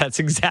flipped. That's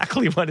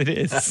exactly what it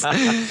is.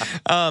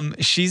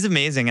 She's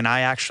amazing, and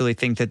I actually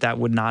think that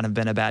would not have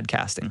been a bad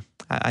casting.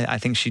 I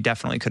think she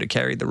definitely could have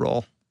carried the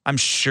role. I'm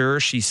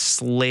sure she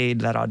slayed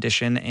that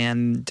audition,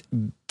 and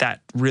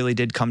that really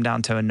did come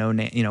down to a no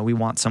name. We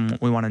want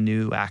a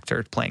new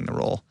actor playing the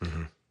role.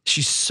 Mm-hmm.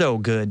 She's so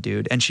good,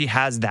 dude, and she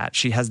has that.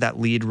 She has that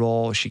lead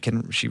role. She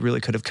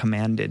really could have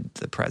commanded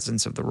the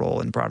presence of the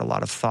role and brought a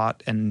lot of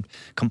thought and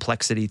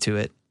complexity to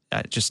it.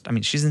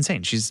 She's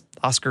insane. She's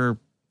Oscar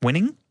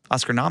winning,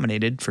 Oscar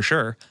nominated for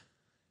sure.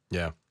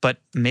 Yeah, but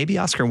maybe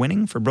Oscar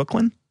winning for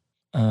Brooklyn.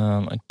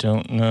 I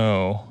don't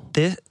know.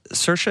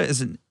 Saoirse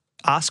is an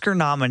Oscar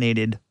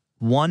nominated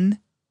 1,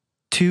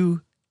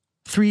 2,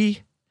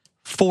 3,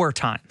 4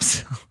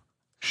 times.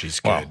 She's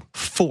good. Wow.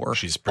 4.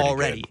 She's pretty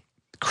already.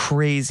 good.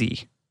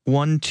 Crazy.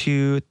 1,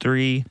 2,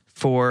 3,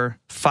 4,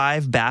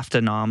 5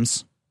 BAFTA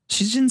noms.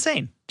 She's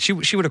insane. She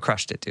would have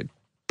crushed it, dude.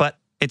 But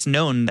it's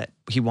known that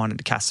he wanted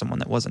to cast someone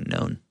that wasn't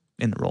known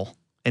in the role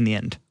in the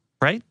end,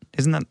 right?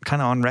 Isn't that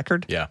kind of on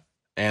record? Yeah.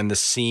 And the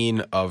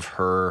scene of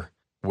her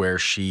where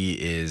she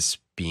is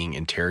being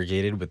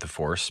interrogated with the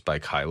Force by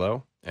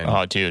Kylo.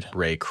 And dude.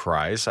 Rey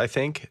cries, I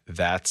think.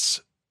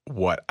 That's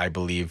what I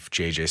believe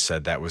JJ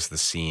said. That was the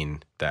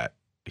scene that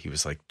he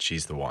was like,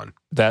 she's the one.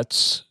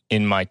 That's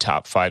in my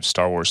top 5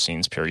 Star Wars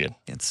scenes, period.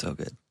 It's so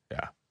good.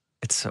 Yeah.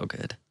 It's so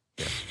good.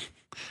 Yeah.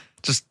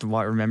 Just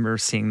I remember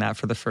seeing that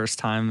for the first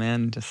time,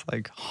 man. Just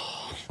like,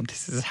 oh,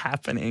 this is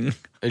happening.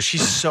 And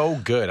she's so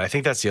good. I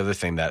think that's the other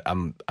thing that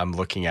I'm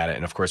looking at it.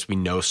 And of course, we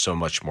know so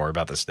much more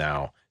about this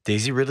now.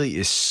 Daisy Ridley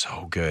is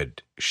so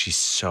good. She's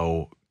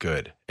so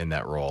good in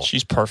that role.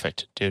 She's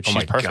perfect, dude. She's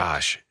perfect. Oh my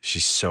gosh.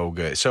 She's so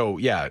good. So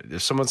yeah,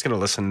 if someone's going to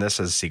listen to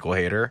this as a sequel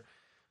hater,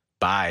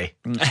 bye.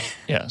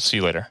 Yeah. See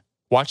you later.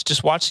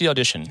 Just watch the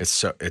audition.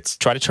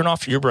 Try to turn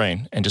off your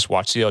brain and just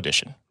watch the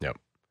audition. Yep.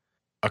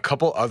 A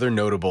couple other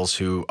notables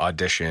who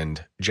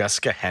auditioned,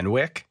 Jessica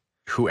Henwick,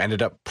 who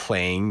ended up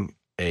playing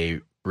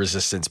a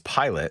Resistance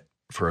pilot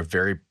for a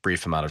very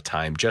brief amount of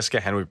time. Jessica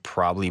Henwick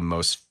probably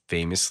most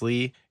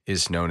famously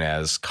is known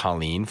as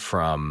Colleen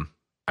from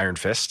Iron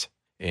Fist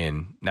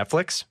in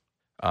Netflix.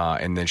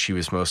 And then she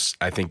was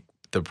I think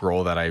the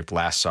role that I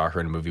last saw her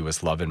in a movie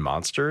was Love and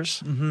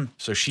Monsters. Mm-hmm.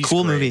 So she's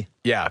cool great. movie.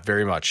 Yeah,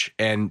 very much.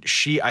 And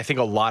I think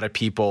a lot of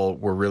people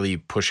were really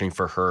pushing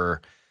for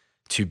her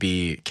to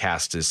be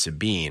cast as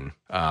Sabine.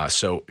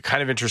 So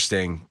kind of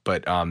interesting,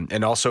 but,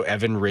 and also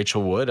Evan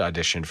Rachel Wood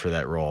auditioned for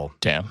that role.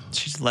 Damn.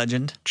 She's a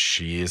legend.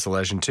 She is a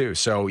legend too.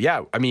 So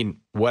yeah, I mean,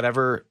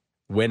 whatever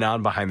went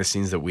on behind the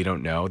scenes that we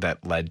don't know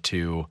that led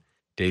to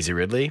Daisy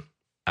Ridley,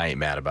 I ain't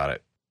mad about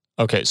it.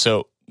 Okay,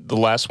 so the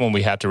last one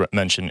we have to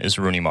mention is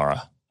Rooney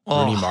Mara.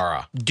 Rooney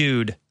Mara.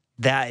 Dude,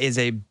 that is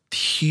a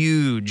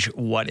huge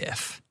what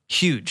if.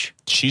 Huge.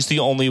 She's the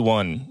only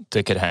one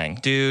that could hang.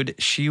 Dude,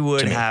 she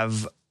would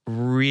have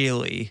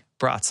really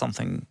brought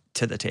something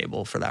to the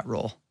table for that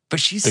role. But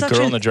she's the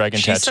girl in the dragon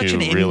tattoo. Such an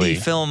really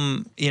indie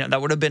film.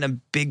 That would have been a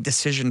big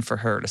decision for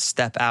her to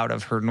step out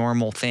of her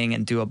normal thing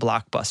and do a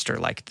blockbuster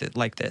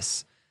like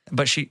this.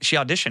 But she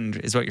auditioned,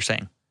 is what you're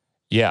saying.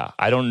 Yeah,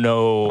 I don't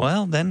know.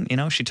 Well, then,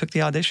 she took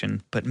the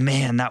audition. But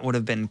man, that would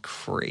have been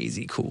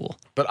crazy cool.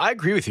 But I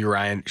agree with you,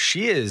 Ryan.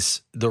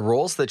 The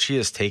roles that she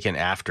has taken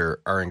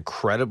after are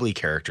incredibly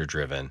character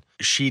driven.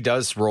 She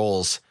does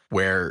roles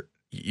where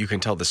you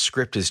can tell the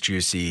script is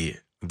juicy,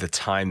 the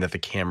time that the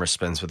camera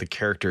spends with the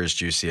character is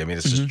juicy. I mean,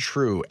 it's just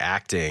true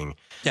acting.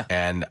 Yeah.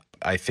 And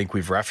I think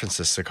we've referenced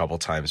this a couple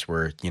times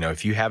where,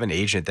 if you have an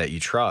agent that you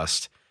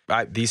trust,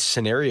 these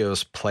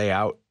scenarios play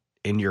out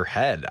in your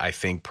head. I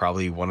think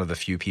probably one of the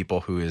few people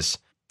who has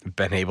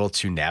been able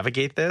to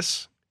navigate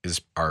this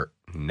is our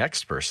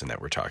next person that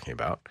we're talking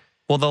about.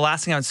 Well, the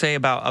last thing I would say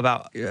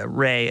about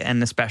Rey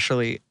and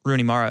especially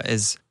Rooney Mara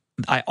is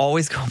I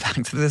always go back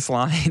to this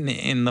line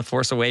in The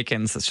Force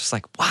Awakens. It's just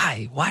like,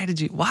 why? Why?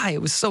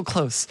 It was so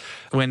close.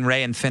 When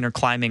Rey and Finn are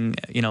climbing,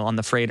 on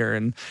the freighter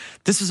and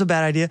this was a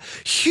bad idea.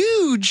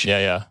 Huge.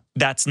 Yeah.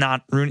 That's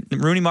not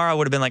Rooney Mara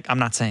would have been like, I'm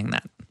not saying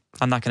that.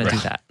 I'm not going to do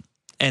that.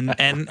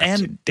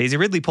 And Daisy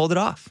Ridley pulled it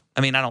off.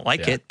 I mean, I don't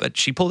like it, but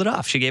she pulled it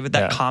off. She gave it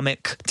that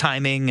comic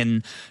timing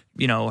and,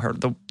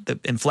 the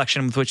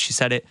inflection with which she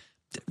said it.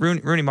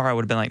 Rooney Mara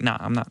would have been like, nah,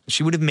 I'm not.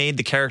 She would have made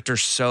the character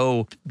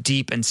so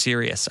deep and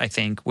serious, I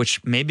think,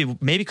 which maybe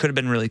could have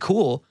been really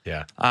cool.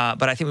 Yeah.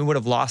 But I think we would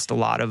have lost a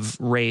lot of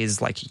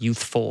Rey's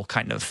youthful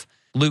kind of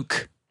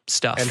Luke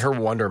stuff. And her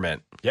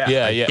wonderment.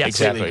 Yeah,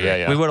 exactly.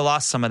 Yeah. We would have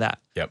lost some of that.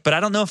 Yep. But I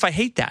don't know if I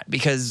hate that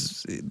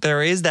because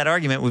there is that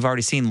argument. We've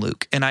already seen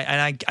Luke, and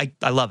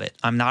I love it.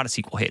 I'm not a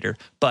sequel hater,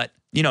 but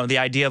the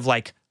idea of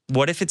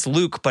what if it's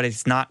Luke, but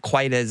it's not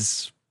quite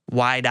as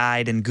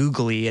wide-eyed and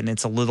googly, and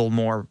it's a little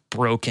more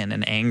broken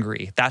and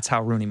angry. That's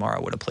how Rooney Mara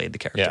would have played the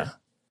character. Yeah.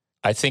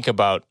 I think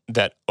about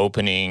that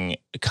opening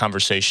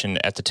conversation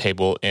at the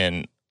table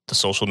in The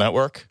Social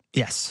Network.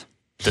 Yes.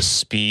 The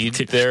speed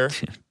there.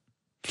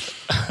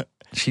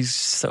 She's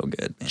so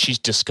good. Man. She's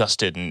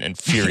disgusted and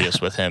furious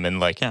with him. And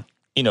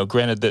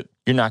granted that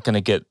you're not going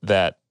to get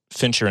that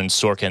Fincher and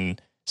Sorkin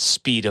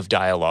speed of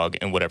dialogue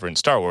and whatever in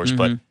Star Wars,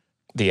 but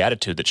the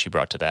attitude that she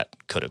brought to that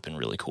could have been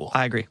really cool.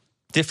 I agree.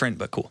 Different,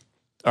 but cool.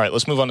 All right,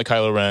 let's move on to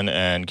Kylo Ren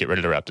and get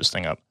ready to wrap this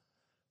thing up.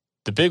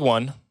 The big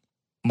one,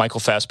 Michael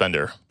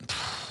Fassbender.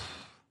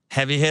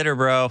 Heavy hitter,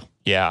 bro.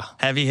 Yeah.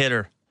 Heavy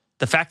hitter.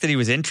 The fact that he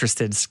was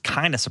interested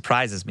kind of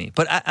surprises me.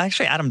 But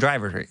actually, Adam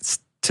Driver,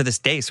 to this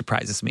day,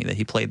 surprises me that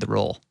he played the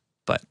role.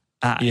 But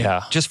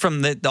just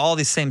from all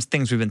these same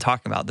things we've been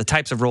talking about, the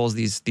types of roles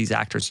these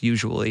actors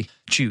usually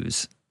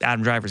choose,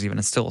 Adam Driver's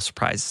even still a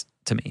surprise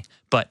to me.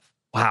 But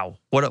wow,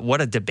 what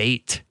a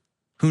debate.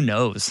 Who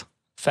knows?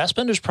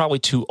 Fassbender's probably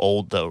too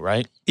old, though,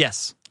 right?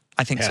 Yes,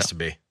 I think so. Has to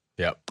be.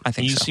 Yep. I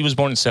think so. He was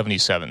born in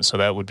 1977, so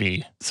that would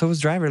be... So was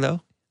Driver, though.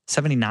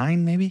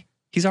 1979, maybe?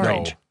 He's our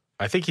age.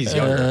 I think he's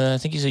younger. I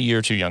think he's a year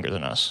or two younger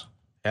than us.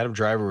 Adam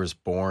Driver was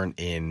born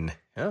in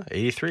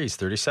 83. He's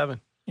 37.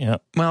 Yeah.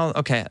 Well,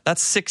 okay.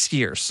 That's 6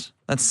 years.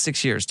 That's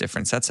 6 years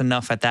difference. That's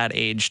enough at that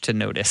age to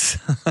notice.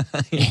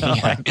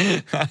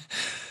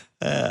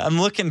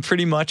 I'm looking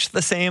pretty much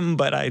the same,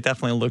 but I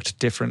definitely looked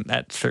different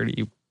at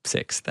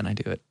 36 than I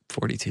do at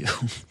 42.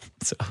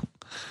 So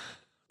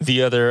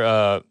the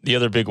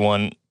other big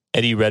one,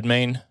 Eddie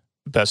Redmayne,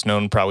 best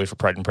known probably for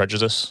Pride and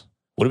Prejudice,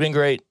 would have been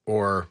great.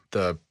 Or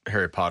the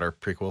Harry Potter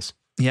prequels.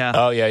 Yeah.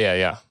 Oh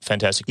yeah.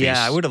 Fantastic Beasts.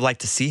 Yeah, I would have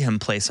liked to see him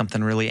play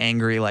something really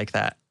angry like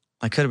that.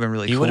 That could have been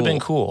really cool. He would have been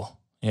cool.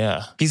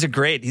 Yeah. He's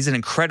an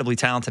incredibly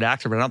talented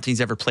actor, but I don't think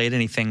he's ever played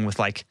anything with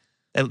not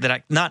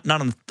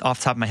off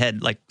the top of my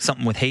head, like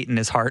something with hate in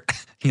his heart.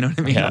 You know what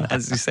I mean? Yeah.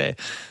 As you say,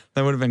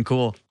 that would have been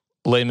cool.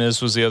 Les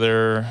Mis was the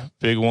other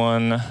big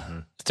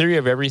one. Theory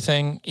of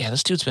Everything. Yeah,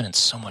 this dude's been in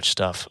so much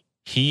stuff.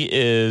 He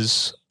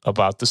is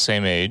about the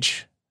same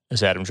age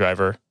as Adam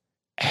Driver.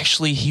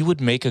 Actually, he would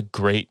make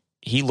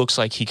he looks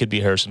like he could be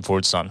Harrison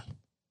Ford's son.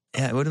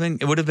 Yeah, it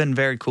would have been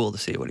very cool to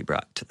see what he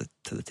brought to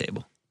the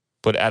table.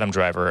 But Adam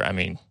Driver, I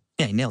mean,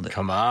 yeah, he nailed it.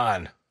 Come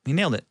on. He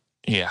nailed it.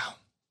 Yeah.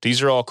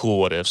 These are all cool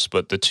what ifs,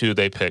 but the two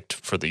they picked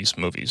for these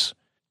movies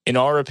in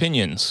our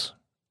opinions,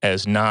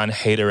 as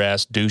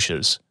non-hater-ass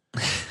douches,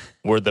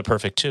 were the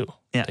perfect two.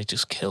 Yeah. They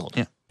just killed.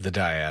 Yeah. The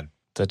dyad.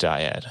 The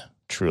dyad,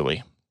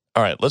 truly.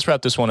 All right, let's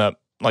wrap this one up.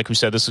 Like we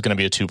said, this is going to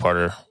be a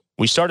two-parter.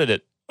 We started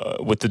it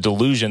with the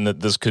delusion that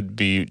this could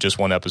be just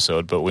one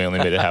episode, but we only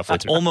made it halfway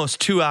through. Almost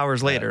 2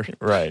 hours later.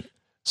 Right.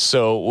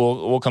 So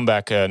we'll come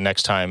back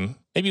next time.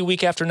 Maybe a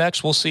week after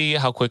next. We'll see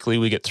how quickly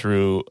we get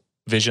through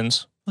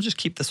Visions. We'll just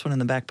keep this one in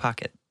the back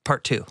pocket.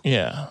 Part 2.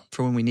 Yeah.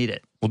 For when we need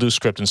it. We'll do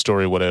script and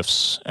story what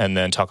ifs, and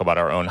then talk about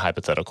our own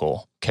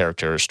hypothetical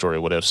character story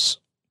what ifs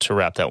to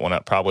wrap that one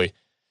up, probably.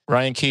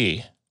 Ryan Key,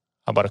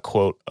 how about a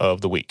quote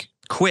of the week?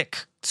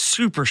 Quick,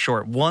 super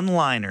short,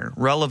 one-liner,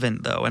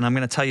 relevant though, and I'm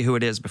going to tell you who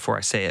it is before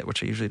I say it,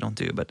 which I usually don't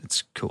do, but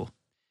it's cool.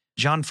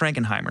 John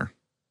Frankenheimer,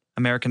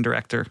 American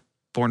director,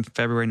 born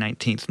February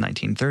 19th,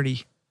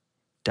 1930,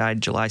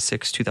 died July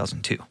 6,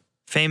 2002.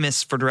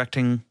 Famous for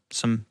directing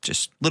some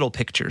just little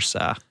pictures,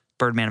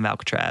 Birdman of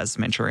Alcatraz,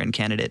 Manchurian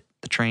Candidate,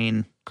 The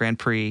Train, Grand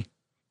Prix,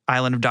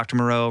 Island of Dr.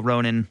 Moreau,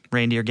 Ronin,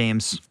 Reindeer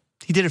Games.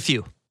 He did a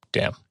few.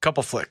 Damn.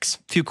 Couple flicks.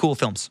 Few cool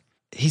films.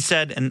 He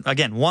said, and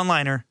again,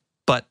 one-liner,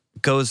 but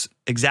goes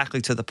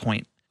exactly to the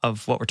point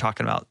of what we're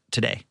talking about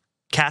today.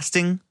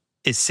 Casting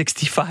is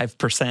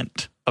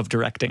 65% of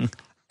directing.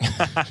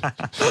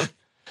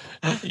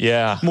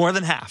 Yeah. More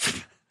than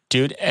half.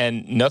 Dude,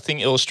 and nothing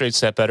illustrates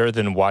that better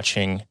than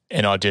watching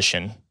an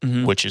audition,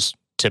 which is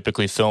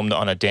typically filmed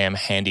on a damn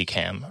handy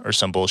cam or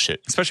some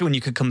bullshit. Especially when you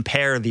could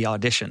compare the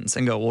auditions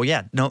and go, well,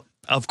 yeah, no,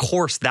 of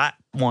course that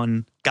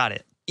one got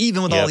it.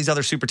 Even with all these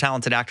other super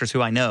talented actors who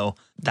I know,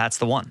 that's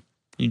the one.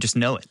 You just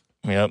know it.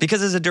 Yep.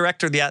 Because as a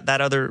director,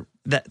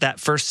 that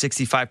first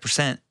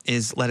 65%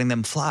 is letting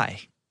them fly,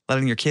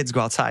 letting your kids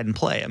go outside and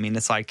play. I mean,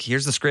 it's like,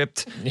 here's the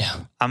script. Yeah.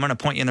 I'm going to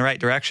point you in the right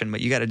direction,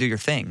 but you got to do your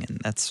thing. And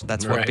that's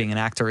what being an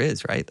actor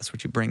is, right? That's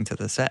what you bring to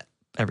the set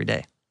every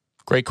day.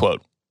 Great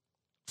quote.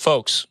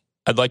 Folks,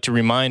 I'd like to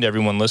remind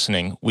everyone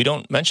listening, we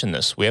don't mention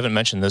this. We haven't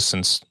mentioned this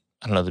since,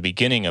 I don't know, the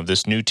beginning of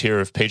this newer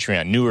tier of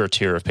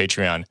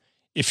Patreon.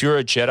 If you're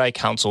a Jedi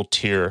Council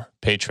tier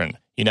patron,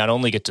 you not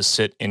only get to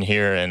sit in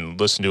here and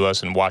listen to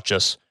us and watch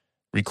us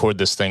record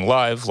this thing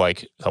live,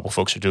 like a couple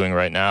folks are doing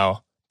right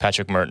now,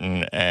 Patrick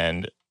Merton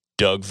and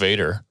Doug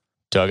Vader.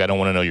 Doug, I don't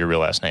want to know your real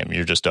last name.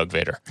 You're just Doug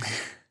Vader.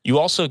 You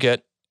also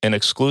get an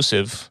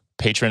exclusive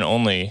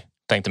patron-only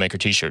Thank the Maker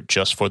t-shirt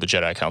just for the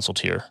Jedi Council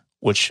tier,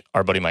 which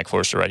our buddy Mike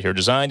Forster right here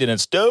designed, and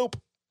it's dope.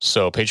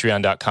 So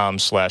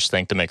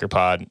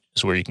patreon.com/thankthemakerpod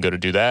is where you can go to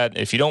do that.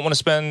 If you don't want to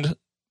spend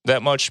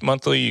that much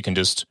monthly, you can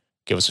just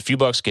give us a few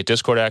bucks, get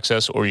Discord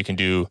access, or you can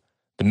do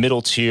the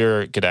middle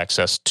tier, get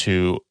access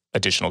to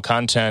additional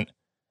content,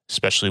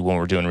 especially when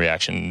we're doing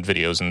reaction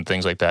videos and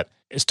things like that.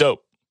 It's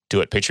dope.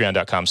 Do it.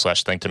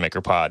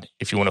 Patreon.com/thankthemakerpod.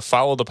 If you want to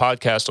follow the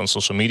podcast on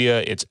social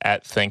media, it's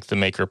at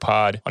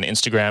thankthemakerpod on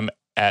Instagram,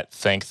 at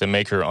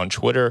thankthemaker on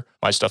Twitter.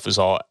 My stuff is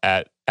all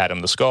at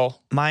Adam the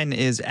Skull. Mine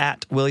is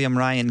at William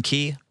Ryan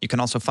Key. You can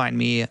also find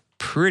me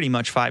pretty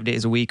much 5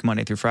 days a week,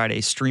 Monday through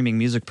Friday, streaming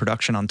music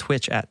production on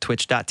Twitch at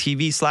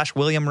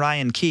twitch.tv/William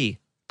Ryan Key.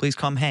 Please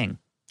come hang.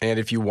 And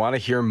if you want to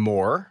hear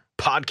more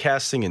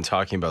podcasting and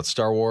talking about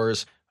Star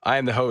Wars, I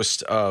am the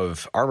host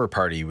of Armor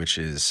Party, which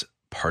is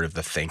part of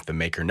the Thank the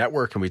Maker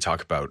network. And we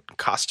talk about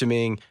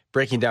costuming,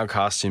 breaking down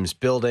costumes,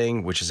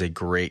 building, which is a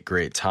great,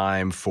 great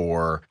time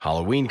for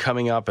Halloween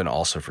coming up and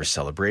also for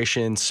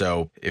celebration.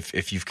 So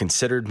if you've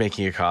considered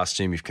making a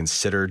costume, you've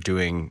considered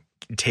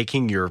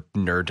taking your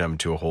nerddom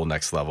to a whole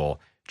next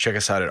level, check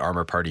us out at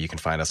Armor Party. You can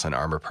find us on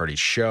Armor Party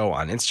Show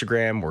on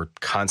Instagram. We're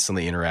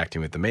constantly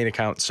interacting with the main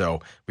account.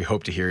 So we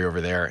hope to hear you over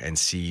there and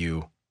see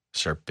you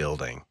start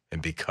building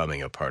and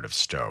becoming a part of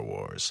Star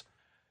Wars.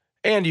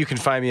 And you can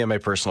find me on my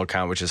personal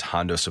account, which is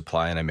Hondo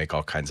Supply, and I make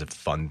all kinds of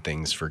fun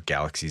things for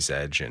Galaxy's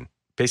Edge and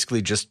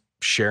basically just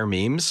share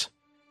memes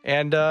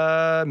and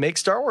make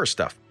Star Wars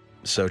stuff.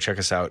 So check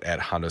us out at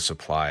Hondo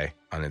Supply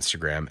on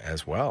Instagram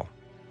as well.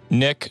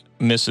 Nick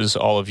misses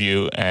all of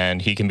you,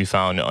 and he can be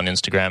found on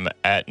Instagram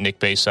at Nick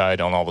Bayside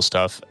on all the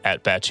stuff,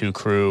 at Batu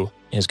Crew,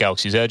 his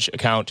Galaxy's Edge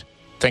account.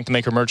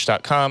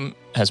 ThankTheMakerMerch.com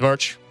has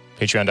merch.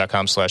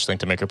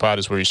 Patreon.com/ThankTheMakerPod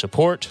is where you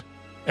support.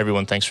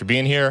 Everyone, thanks for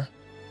being here.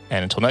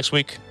 And until next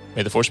week,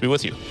 may the Force be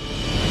with you.